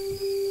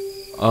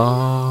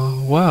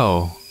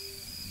 Wow.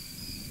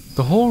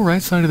 The whole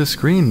right side of the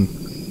screen,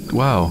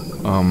 wow,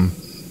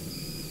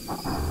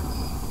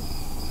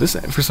 this,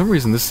 for some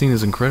reason, this scene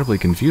is incredibly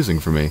confusing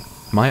for me.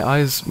 My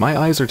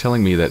eyes are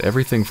telling me that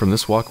everything from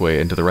this walkway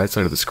into the right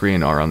side of the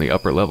screen are on the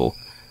upper level,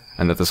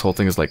 and that this whole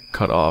thing is, like,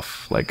 cut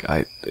off. Like,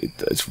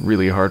 it's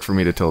really hard for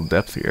me to tell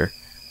depth here.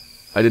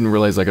 I didn't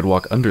realize I could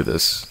walk under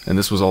this, and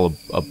this was all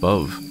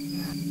above.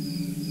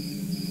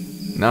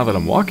 Now that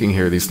I'm walking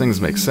here, these things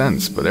make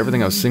sense, but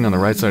everything I was seeing on the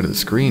right side of the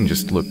screen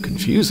just looked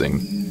confusing.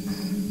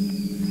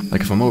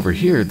 Like, if I'm over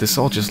here, this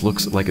all just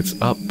looks like it's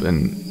up,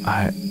 and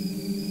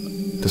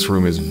this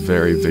room is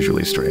very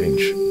visually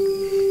strange.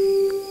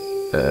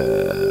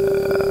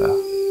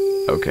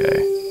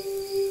 Okay.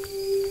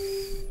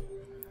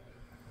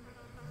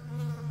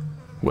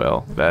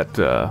 Well,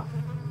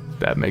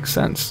 that makes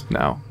sense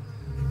now.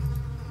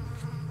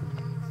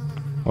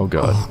 Oh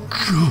god.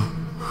 Oh,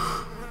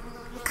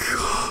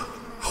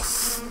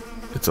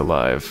 It's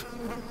alive.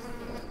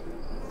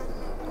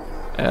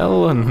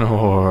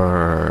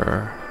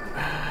 Eleanor.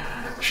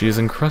 She is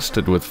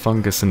encrusted with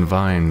fungus and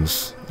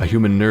vines, a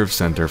human nerve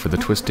center for the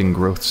twisting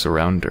growths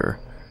around her.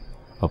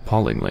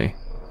 Appallingly,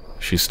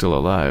 she's still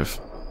alive.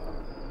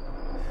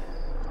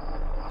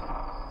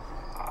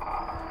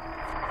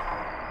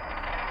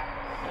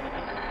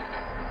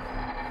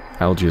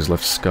 Algae has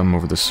left scum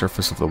over the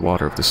surface of the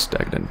water of this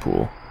stagnant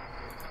pool.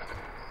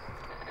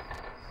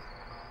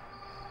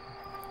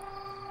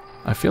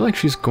 I feel like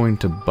she's going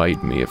to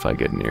bite me if I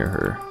get near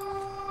her.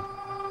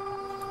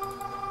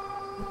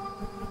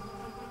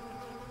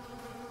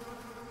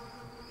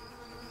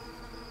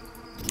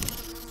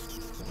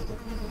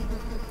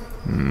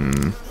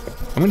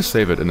 I'm gonna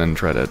save it and then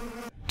try to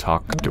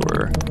talk to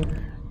her.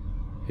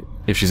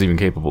 If she's even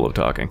capable of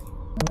talking.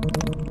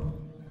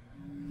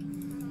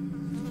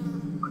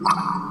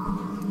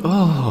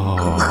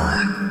 Oh.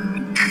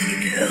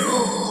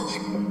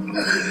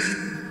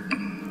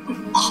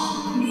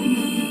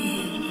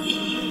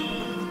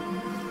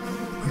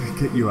 I could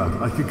get you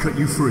out. I could cut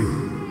you free.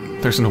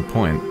 There's no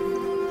point.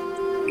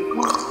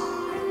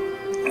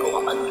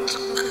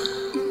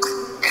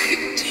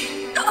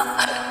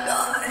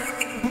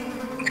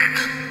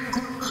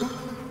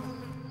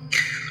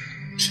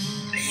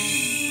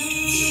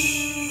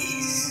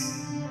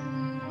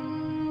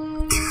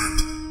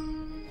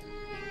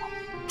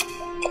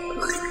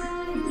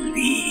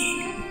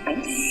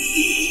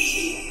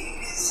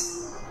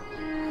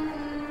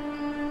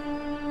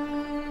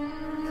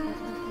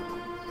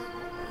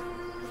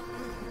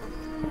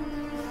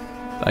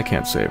 I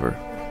can't save her.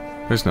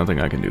 There's nothing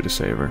I can do to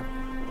save her.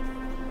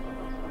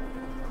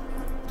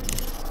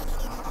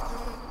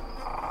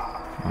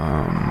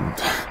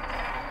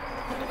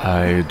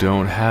 I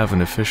don't have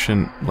an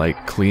efficient,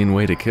 like, clean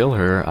way to kill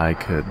her. I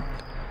could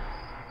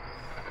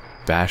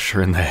bash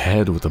her in the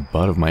head with the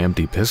butt of my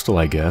empty pistol,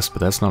 I guess,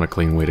 but that's not a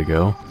clean way to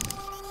go.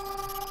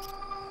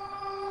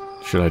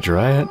 Should I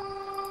try it?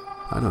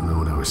 I don't know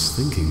what I was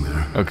thinking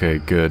there. Okay,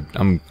 good.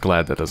 I'm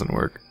glad that doesn't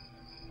work.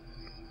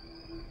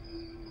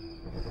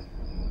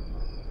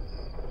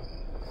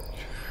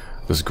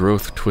 This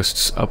growth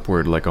twists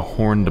upward like a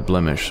horned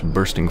blemish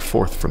bursting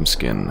forth from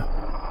skin.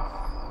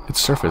 Its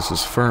surface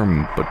is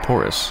firm but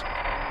porous,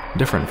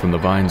 different from the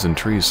vines and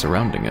trees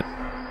surrounding it.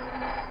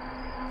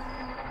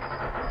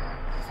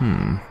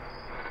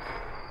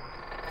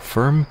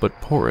 Firm but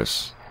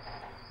porous.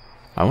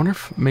 I wonder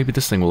if maybe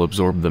this thing will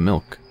absorb the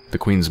milk, the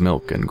queen's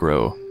milk, and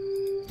grow.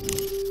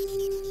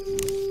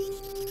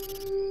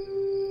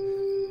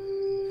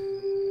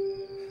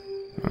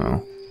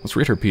 Well, let's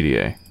read her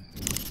PDA.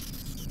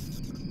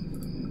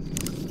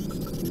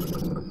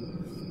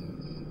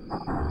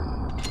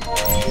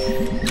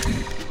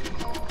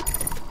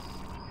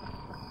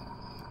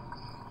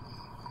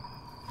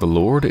 The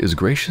Lord is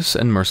gracious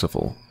and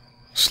merciful,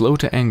 slow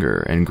to anger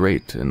and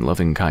great in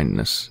loving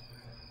kindness.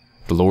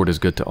 The Lord is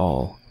good to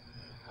all.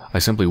 I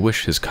simply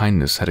wish his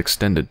kindness had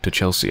extended to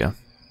Chelsea.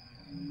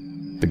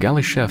 The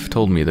galley chef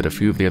told me that a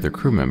few of the other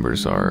crew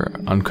members are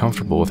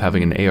uncomfortable with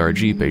having an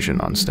ARG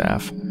patient on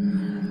staff.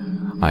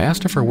 I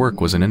asked if her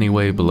work was in any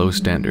way below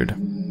standard,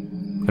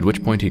 at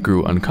which point he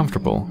grew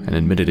uncomfortable and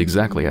admitted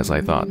exactly as I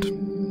thought.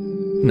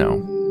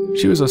 No,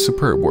 she was a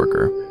superb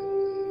worker.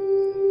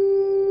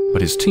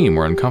 But his team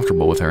were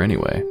uncomfortable with her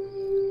anyway.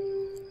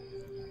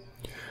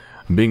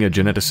 Being a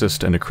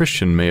geneticist and a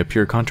Christian may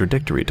appear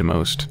contradictory to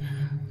most,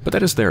 but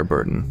that is their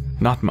burden,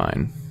 not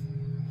mine.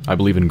 I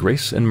believe in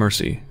grace and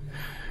mercy.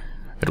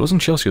 It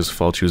wasn't Chelsea's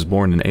fault she was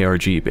born an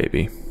ARG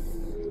baby.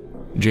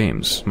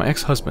 James, my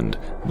ex-husband,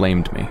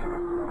 blamed me.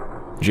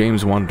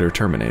 James wanted her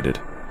terminated,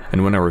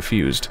 and when I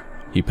refused,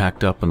 he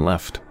packed up and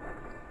left.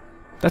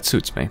 That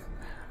suits me.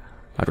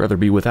 I'd rather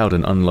be without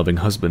an unloving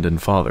husband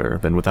and father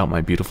than without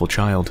my beautiful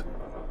child.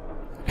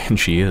 And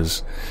she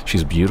is.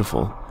 She's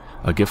beautiful.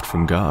 A gift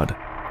from God.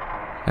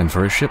 And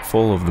for a ship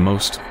full of the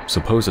most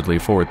supposedly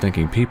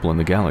forward-thinking people in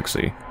the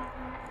galaxy,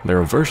 their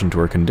aversion to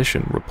her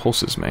condition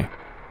repulses me.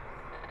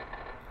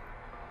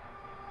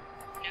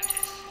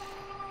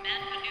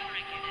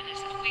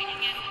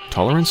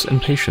 Tolerance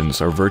and patience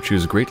are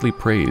virtues greatly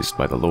praised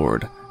by the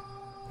Lord,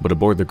 but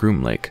aboard the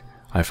Groom Lake,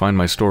 I find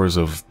my stores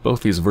of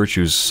both these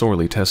virtues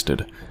sorely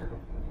tested.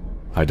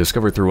 I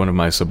discovered through one of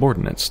my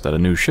subordinates that a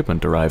new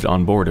shipment arrived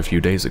on board a few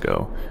days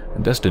ago,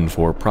 destined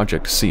for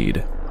Project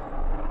Seed.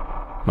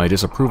 My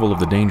disapproval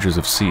of the dangers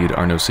of Seed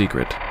are no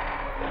secret,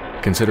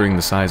 considering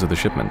the size of the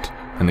shipment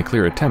and the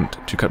clear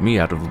attempt to cut me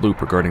out of the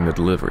loop regarding the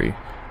delivery.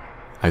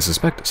 I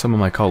suspect some of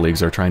my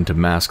colleagues are trying to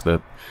mask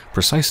the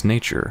precise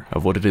nature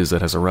of what it is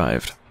that has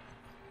arrived.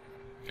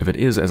 If it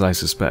is as I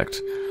suspect,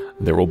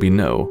 there will be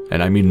no,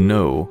 and I mean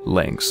no,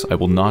 lengths I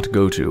will not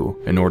go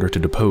to in order to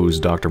depose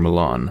Dr.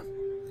 Milan.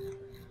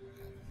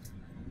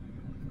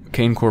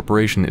 Kane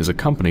Corporation is a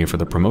company for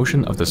the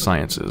promotion of the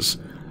sciences,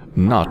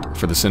 not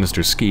for the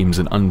sinister schemes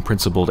and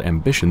unprincipled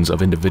ambitions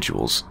of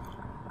individuals.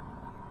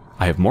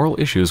 I have moral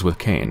issues with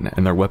Kane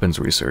and their weapons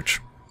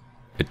research.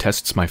 It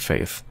tests my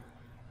faith.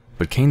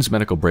 But Kane's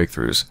medical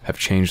breakthroughs have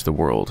changed the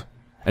world,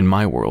 and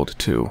my world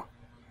too.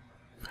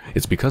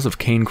 It's because of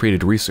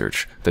Kane-created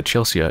research that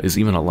Chelsea is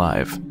even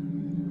alive.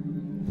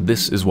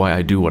 This is why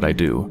I do what I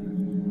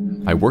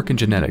do. I work in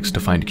genetics to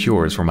find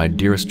cures for my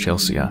dearest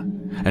Chelsea,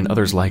 and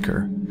others like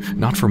her,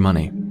 not for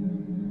money.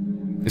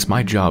 It's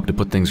my job to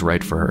put things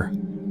right for her.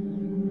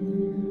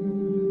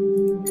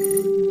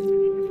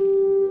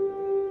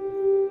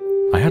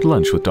 I had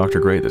lunch with Dr.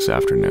 Gray this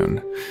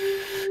afternoon.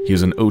 He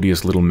is an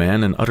odious little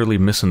man and utterly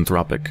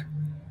misanthropic.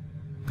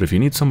 But if you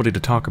need somebody to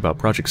talk about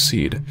Project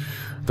Seed,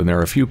 then there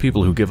are a few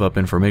people who give up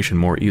information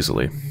more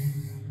easily.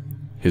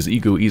 His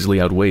ego easily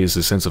outweighs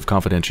his sense of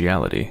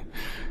confidentiality.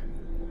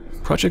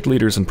 Project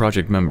leaders and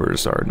project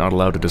members are not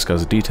allowed to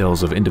discuss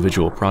details of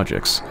individual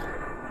projects,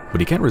 but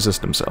he can't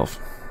resist himself.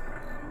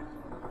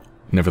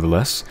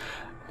 Nevertheless,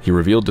 he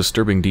revealed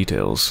disturbing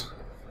details.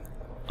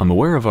 I'm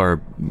aware of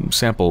our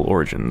sample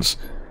origins.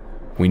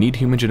 We need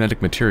human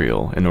genetic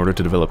material in order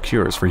to develop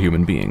cures for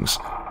human beings.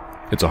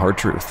 It's a hard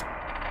truth.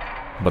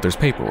 But there's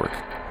paperwork,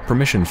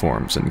 permission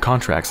forms, and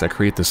contracts that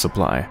create this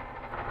supply.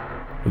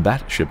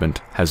 That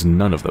shipment has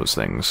none of those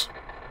things.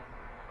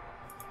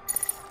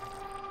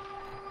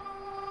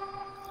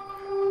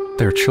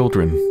 They're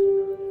children.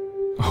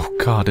 Oh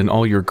God, in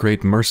all your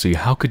great mercy,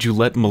 how could you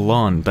let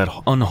Milan, that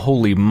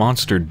unholy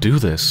monster, do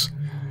this?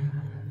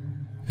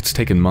 It's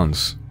taken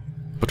months,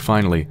 but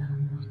finally,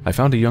 I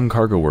found a young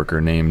cargo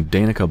worker named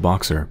Danica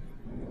Boxer.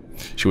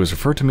 She was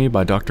referred to me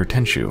by Dr.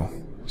 Tenshu,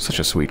 such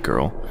a sweet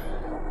girl.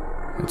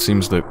 It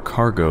seems the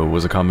cargo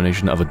was a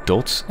combination of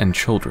adults and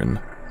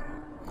children,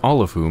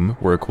 all of whom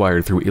were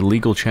acquired through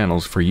illegal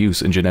channels for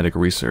use in genetic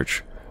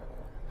research.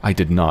 I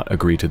did not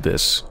agree to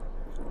this.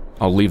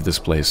 I'll leave this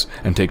place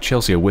and take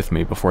Chelsea with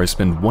me before I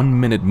spend 1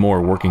 minute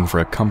more working for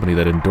a company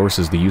that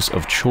endorses the use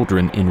of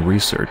children in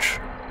research.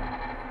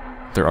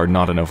 There are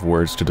not enough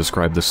words to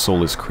describe the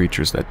soulless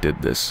creatures that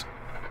did this.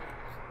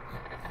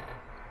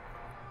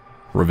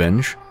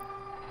 Revenge?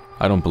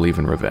 I don't believe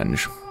in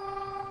revenge.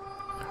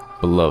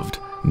 Beloved,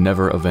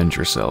 never avenge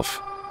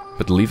yourself,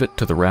 but leave it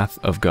to the wrath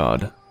of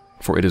God,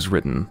 for it is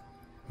written,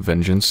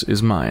 "Vengeance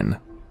is mine,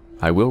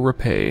 I will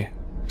repay,"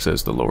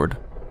 says the Lord.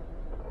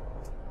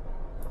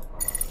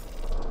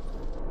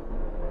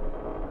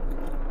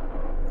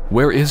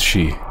 Where is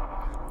she?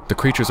 The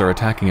creatures are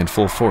attacking in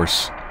full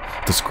force.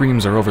 The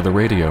screams are over the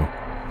radio.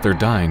 They're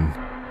dying.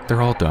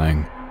 They're all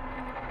dying.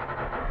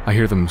 I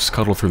hear them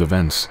scuttle through the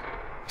vents.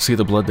 See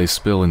the blood they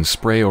spill and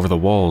spray over the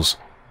walls.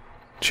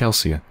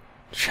 Chelsea.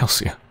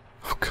 Chelsea.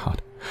 Oh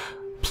God.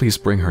 Please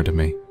bring her to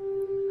me.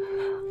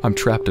 I'm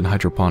trapped in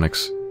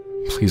hydroponics.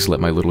 Please let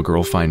my little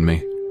girl find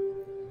me.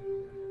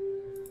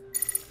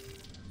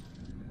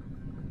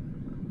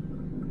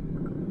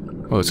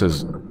 Oh, it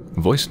says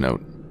voice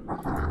note.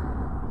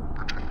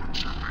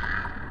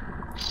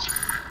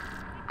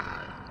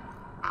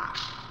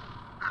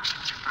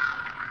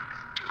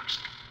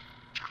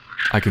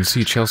 I can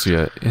see Chelsea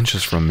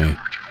inches from me,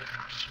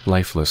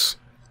 lifeless.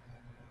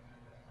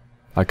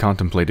 I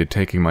contemplated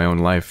taking my own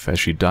life as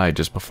she died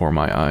just before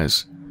my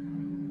eyes.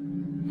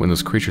 When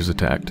those creatures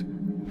attacked,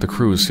 the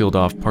crew sealed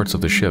off parts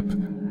of the ship,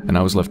 and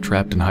I was left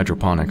trapped in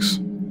hydroponics.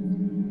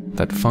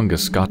 That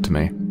fungus got to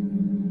me,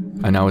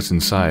 and now it's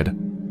inside,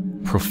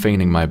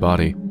 profaning my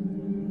body,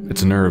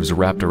 its nerves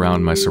wrapped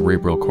around my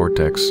cerebral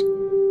cortex.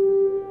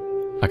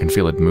 I can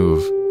feel it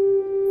move.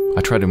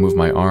 I try to move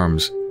my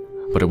arms,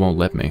 but it won't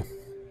let me.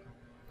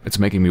 It's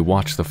making me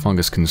watch the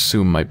fungus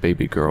consume my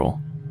baby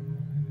girl.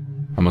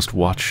 I must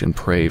watch and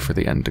pray for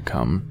the end to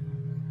come.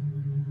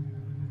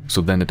 So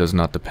then it does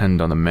not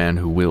depend on the man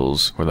who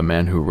wills or the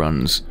man who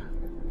runs,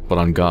 but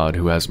on God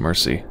who has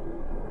mercy.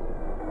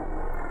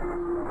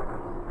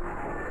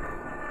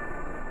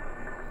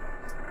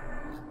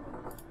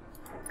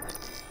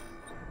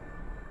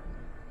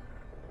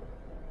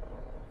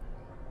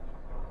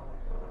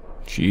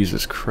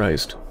 Jesus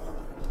Christ.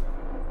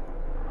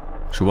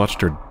 She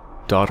watched her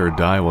daughter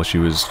die while she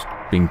was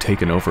being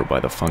taken over by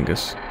the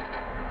fungus.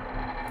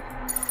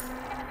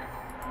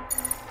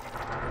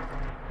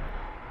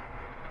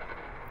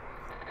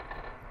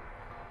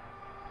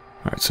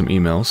 Alright, some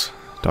emails.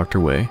 Dr.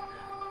 Wei.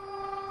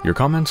 Your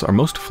comments are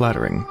most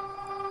flattering.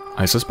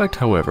 I suspect,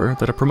 however,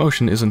 that a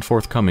promotion isn't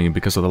forthcoming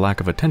because of the lack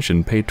of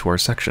attention paid to our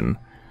section.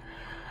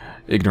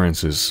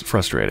 Ignorance is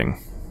frustrating.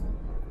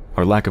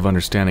 Our lack of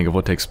understanding of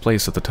what takes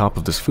place at the top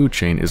of this food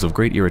chain is of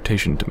great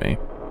irritation to me.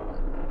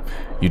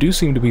 You do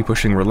seem to be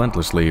pushing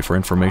relentlessly for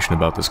information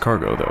about this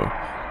cargo, though,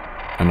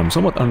 and I'm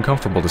somewhat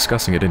uncomfortable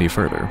discussing it any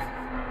further.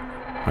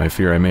 I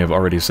fear I may have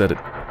already said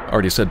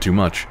too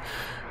much.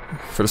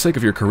 For the sake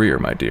of your career,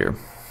 my dear,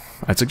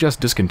 I'd suggest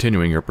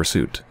discontinuing your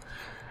pursuit.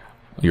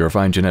 You're a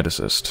fine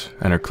geneticist,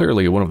 and are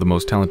clearly one of the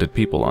most talented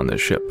people on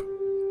this ship.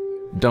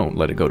 Don't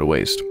let it go to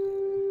waste.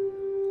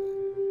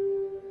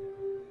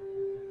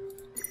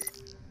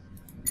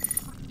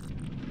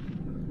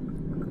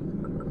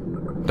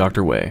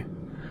 Dr. Wei.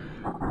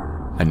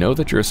 I know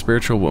that you're a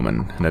spiritual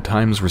woman, and at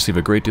times receive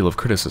a great deal of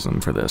criticism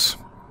for this,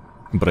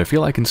 but I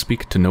feel I can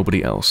speak to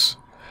nobody else.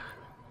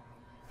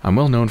 I'm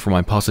well known for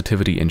my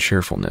positivity and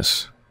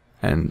cheerfulness,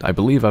 and I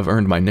believe I've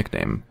earned my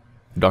nickname,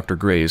 Dr.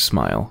 Gray's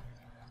Smile.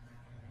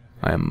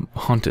 I am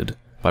haunted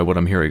by what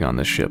I'm hearing on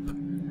this ship,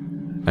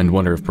 and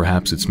wonder if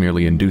perhaps it's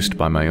merely induced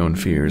by my own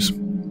fears.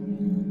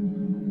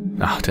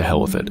 Ah, to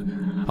hell with it.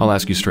 I'll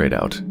ask you straight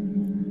out.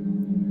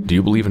 Do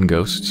you believe in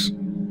ghosts?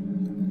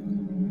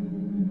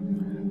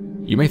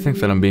 You may think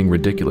that I'm being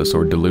ridiculous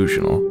or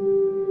delusional,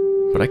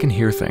 but I can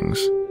hear things.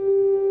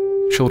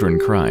 Children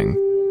crying,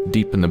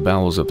 deep in the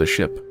bowels of the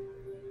ship.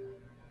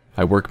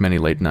 I work many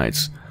late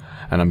nights,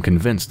 and I'm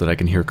convinced that I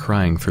can hear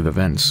crying through the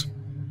vents.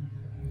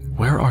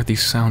 Where are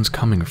these sounds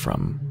coming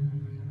from?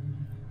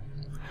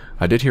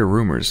 I did hear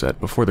rumors that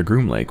before the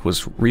Groom Lake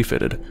was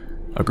refitted,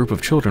 a group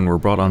of children were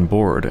brought on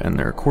board and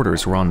their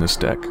quarters were on this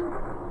deck.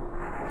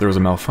 There was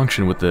a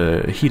malfunction with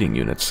the heating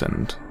units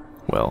and,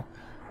 well,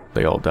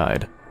 they all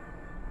died.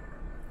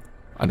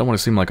 I don't want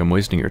to seem like I'm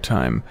wasting your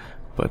time,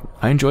 but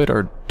I enjoyed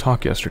our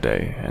talk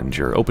yesterday and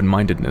your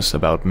open-mindedness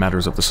about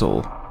matters of the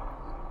soul.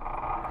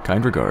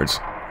 Kind regards,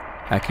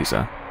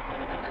 Akiza.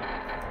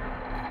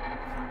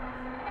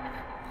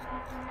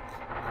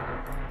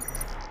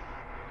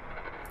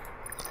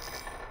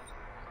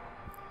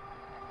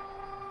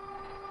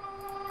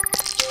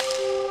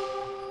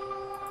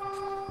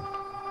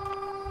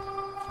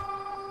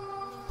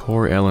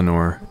 Poor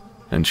Eleanor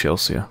and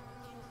Chelsea.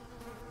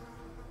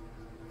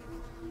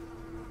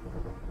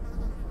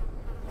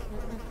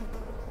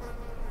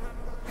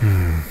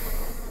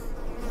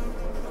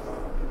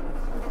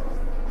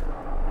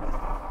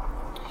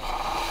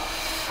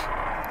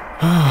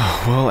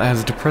 Well,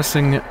 as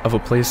depressing of a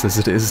place as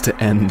it is to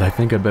end, I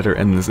think I better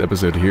end this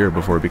episode here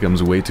before it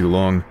becomes way too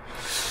long.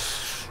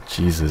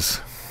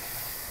 Jesus.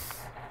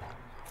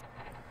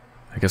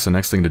 guess the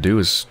next thing to do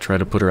is try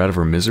to put her out of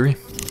her misery?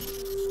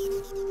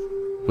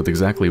 With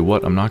exactly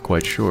what, I'm not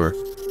quite sure.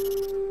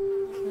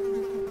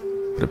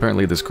 But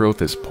apparently this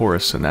growth is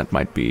porous, and that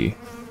might be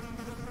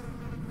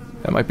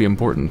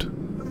important.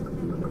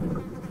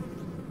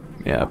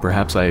 Yeah,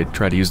 perhaps I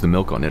try to use the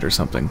milk on it or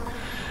something,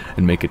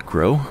 and make it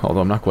grow,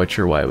 although I'm not quite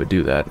sure why I would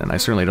do that, and I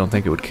certainly don't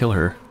think it would kill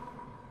her.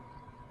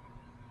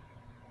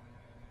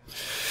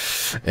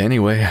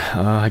 Anyway,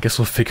 I guess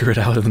we'll figure it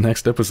out in the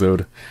next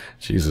episode.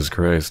 Jesus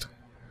Christ.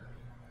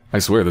 I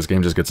swear this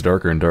game just gets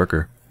darker and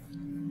darker.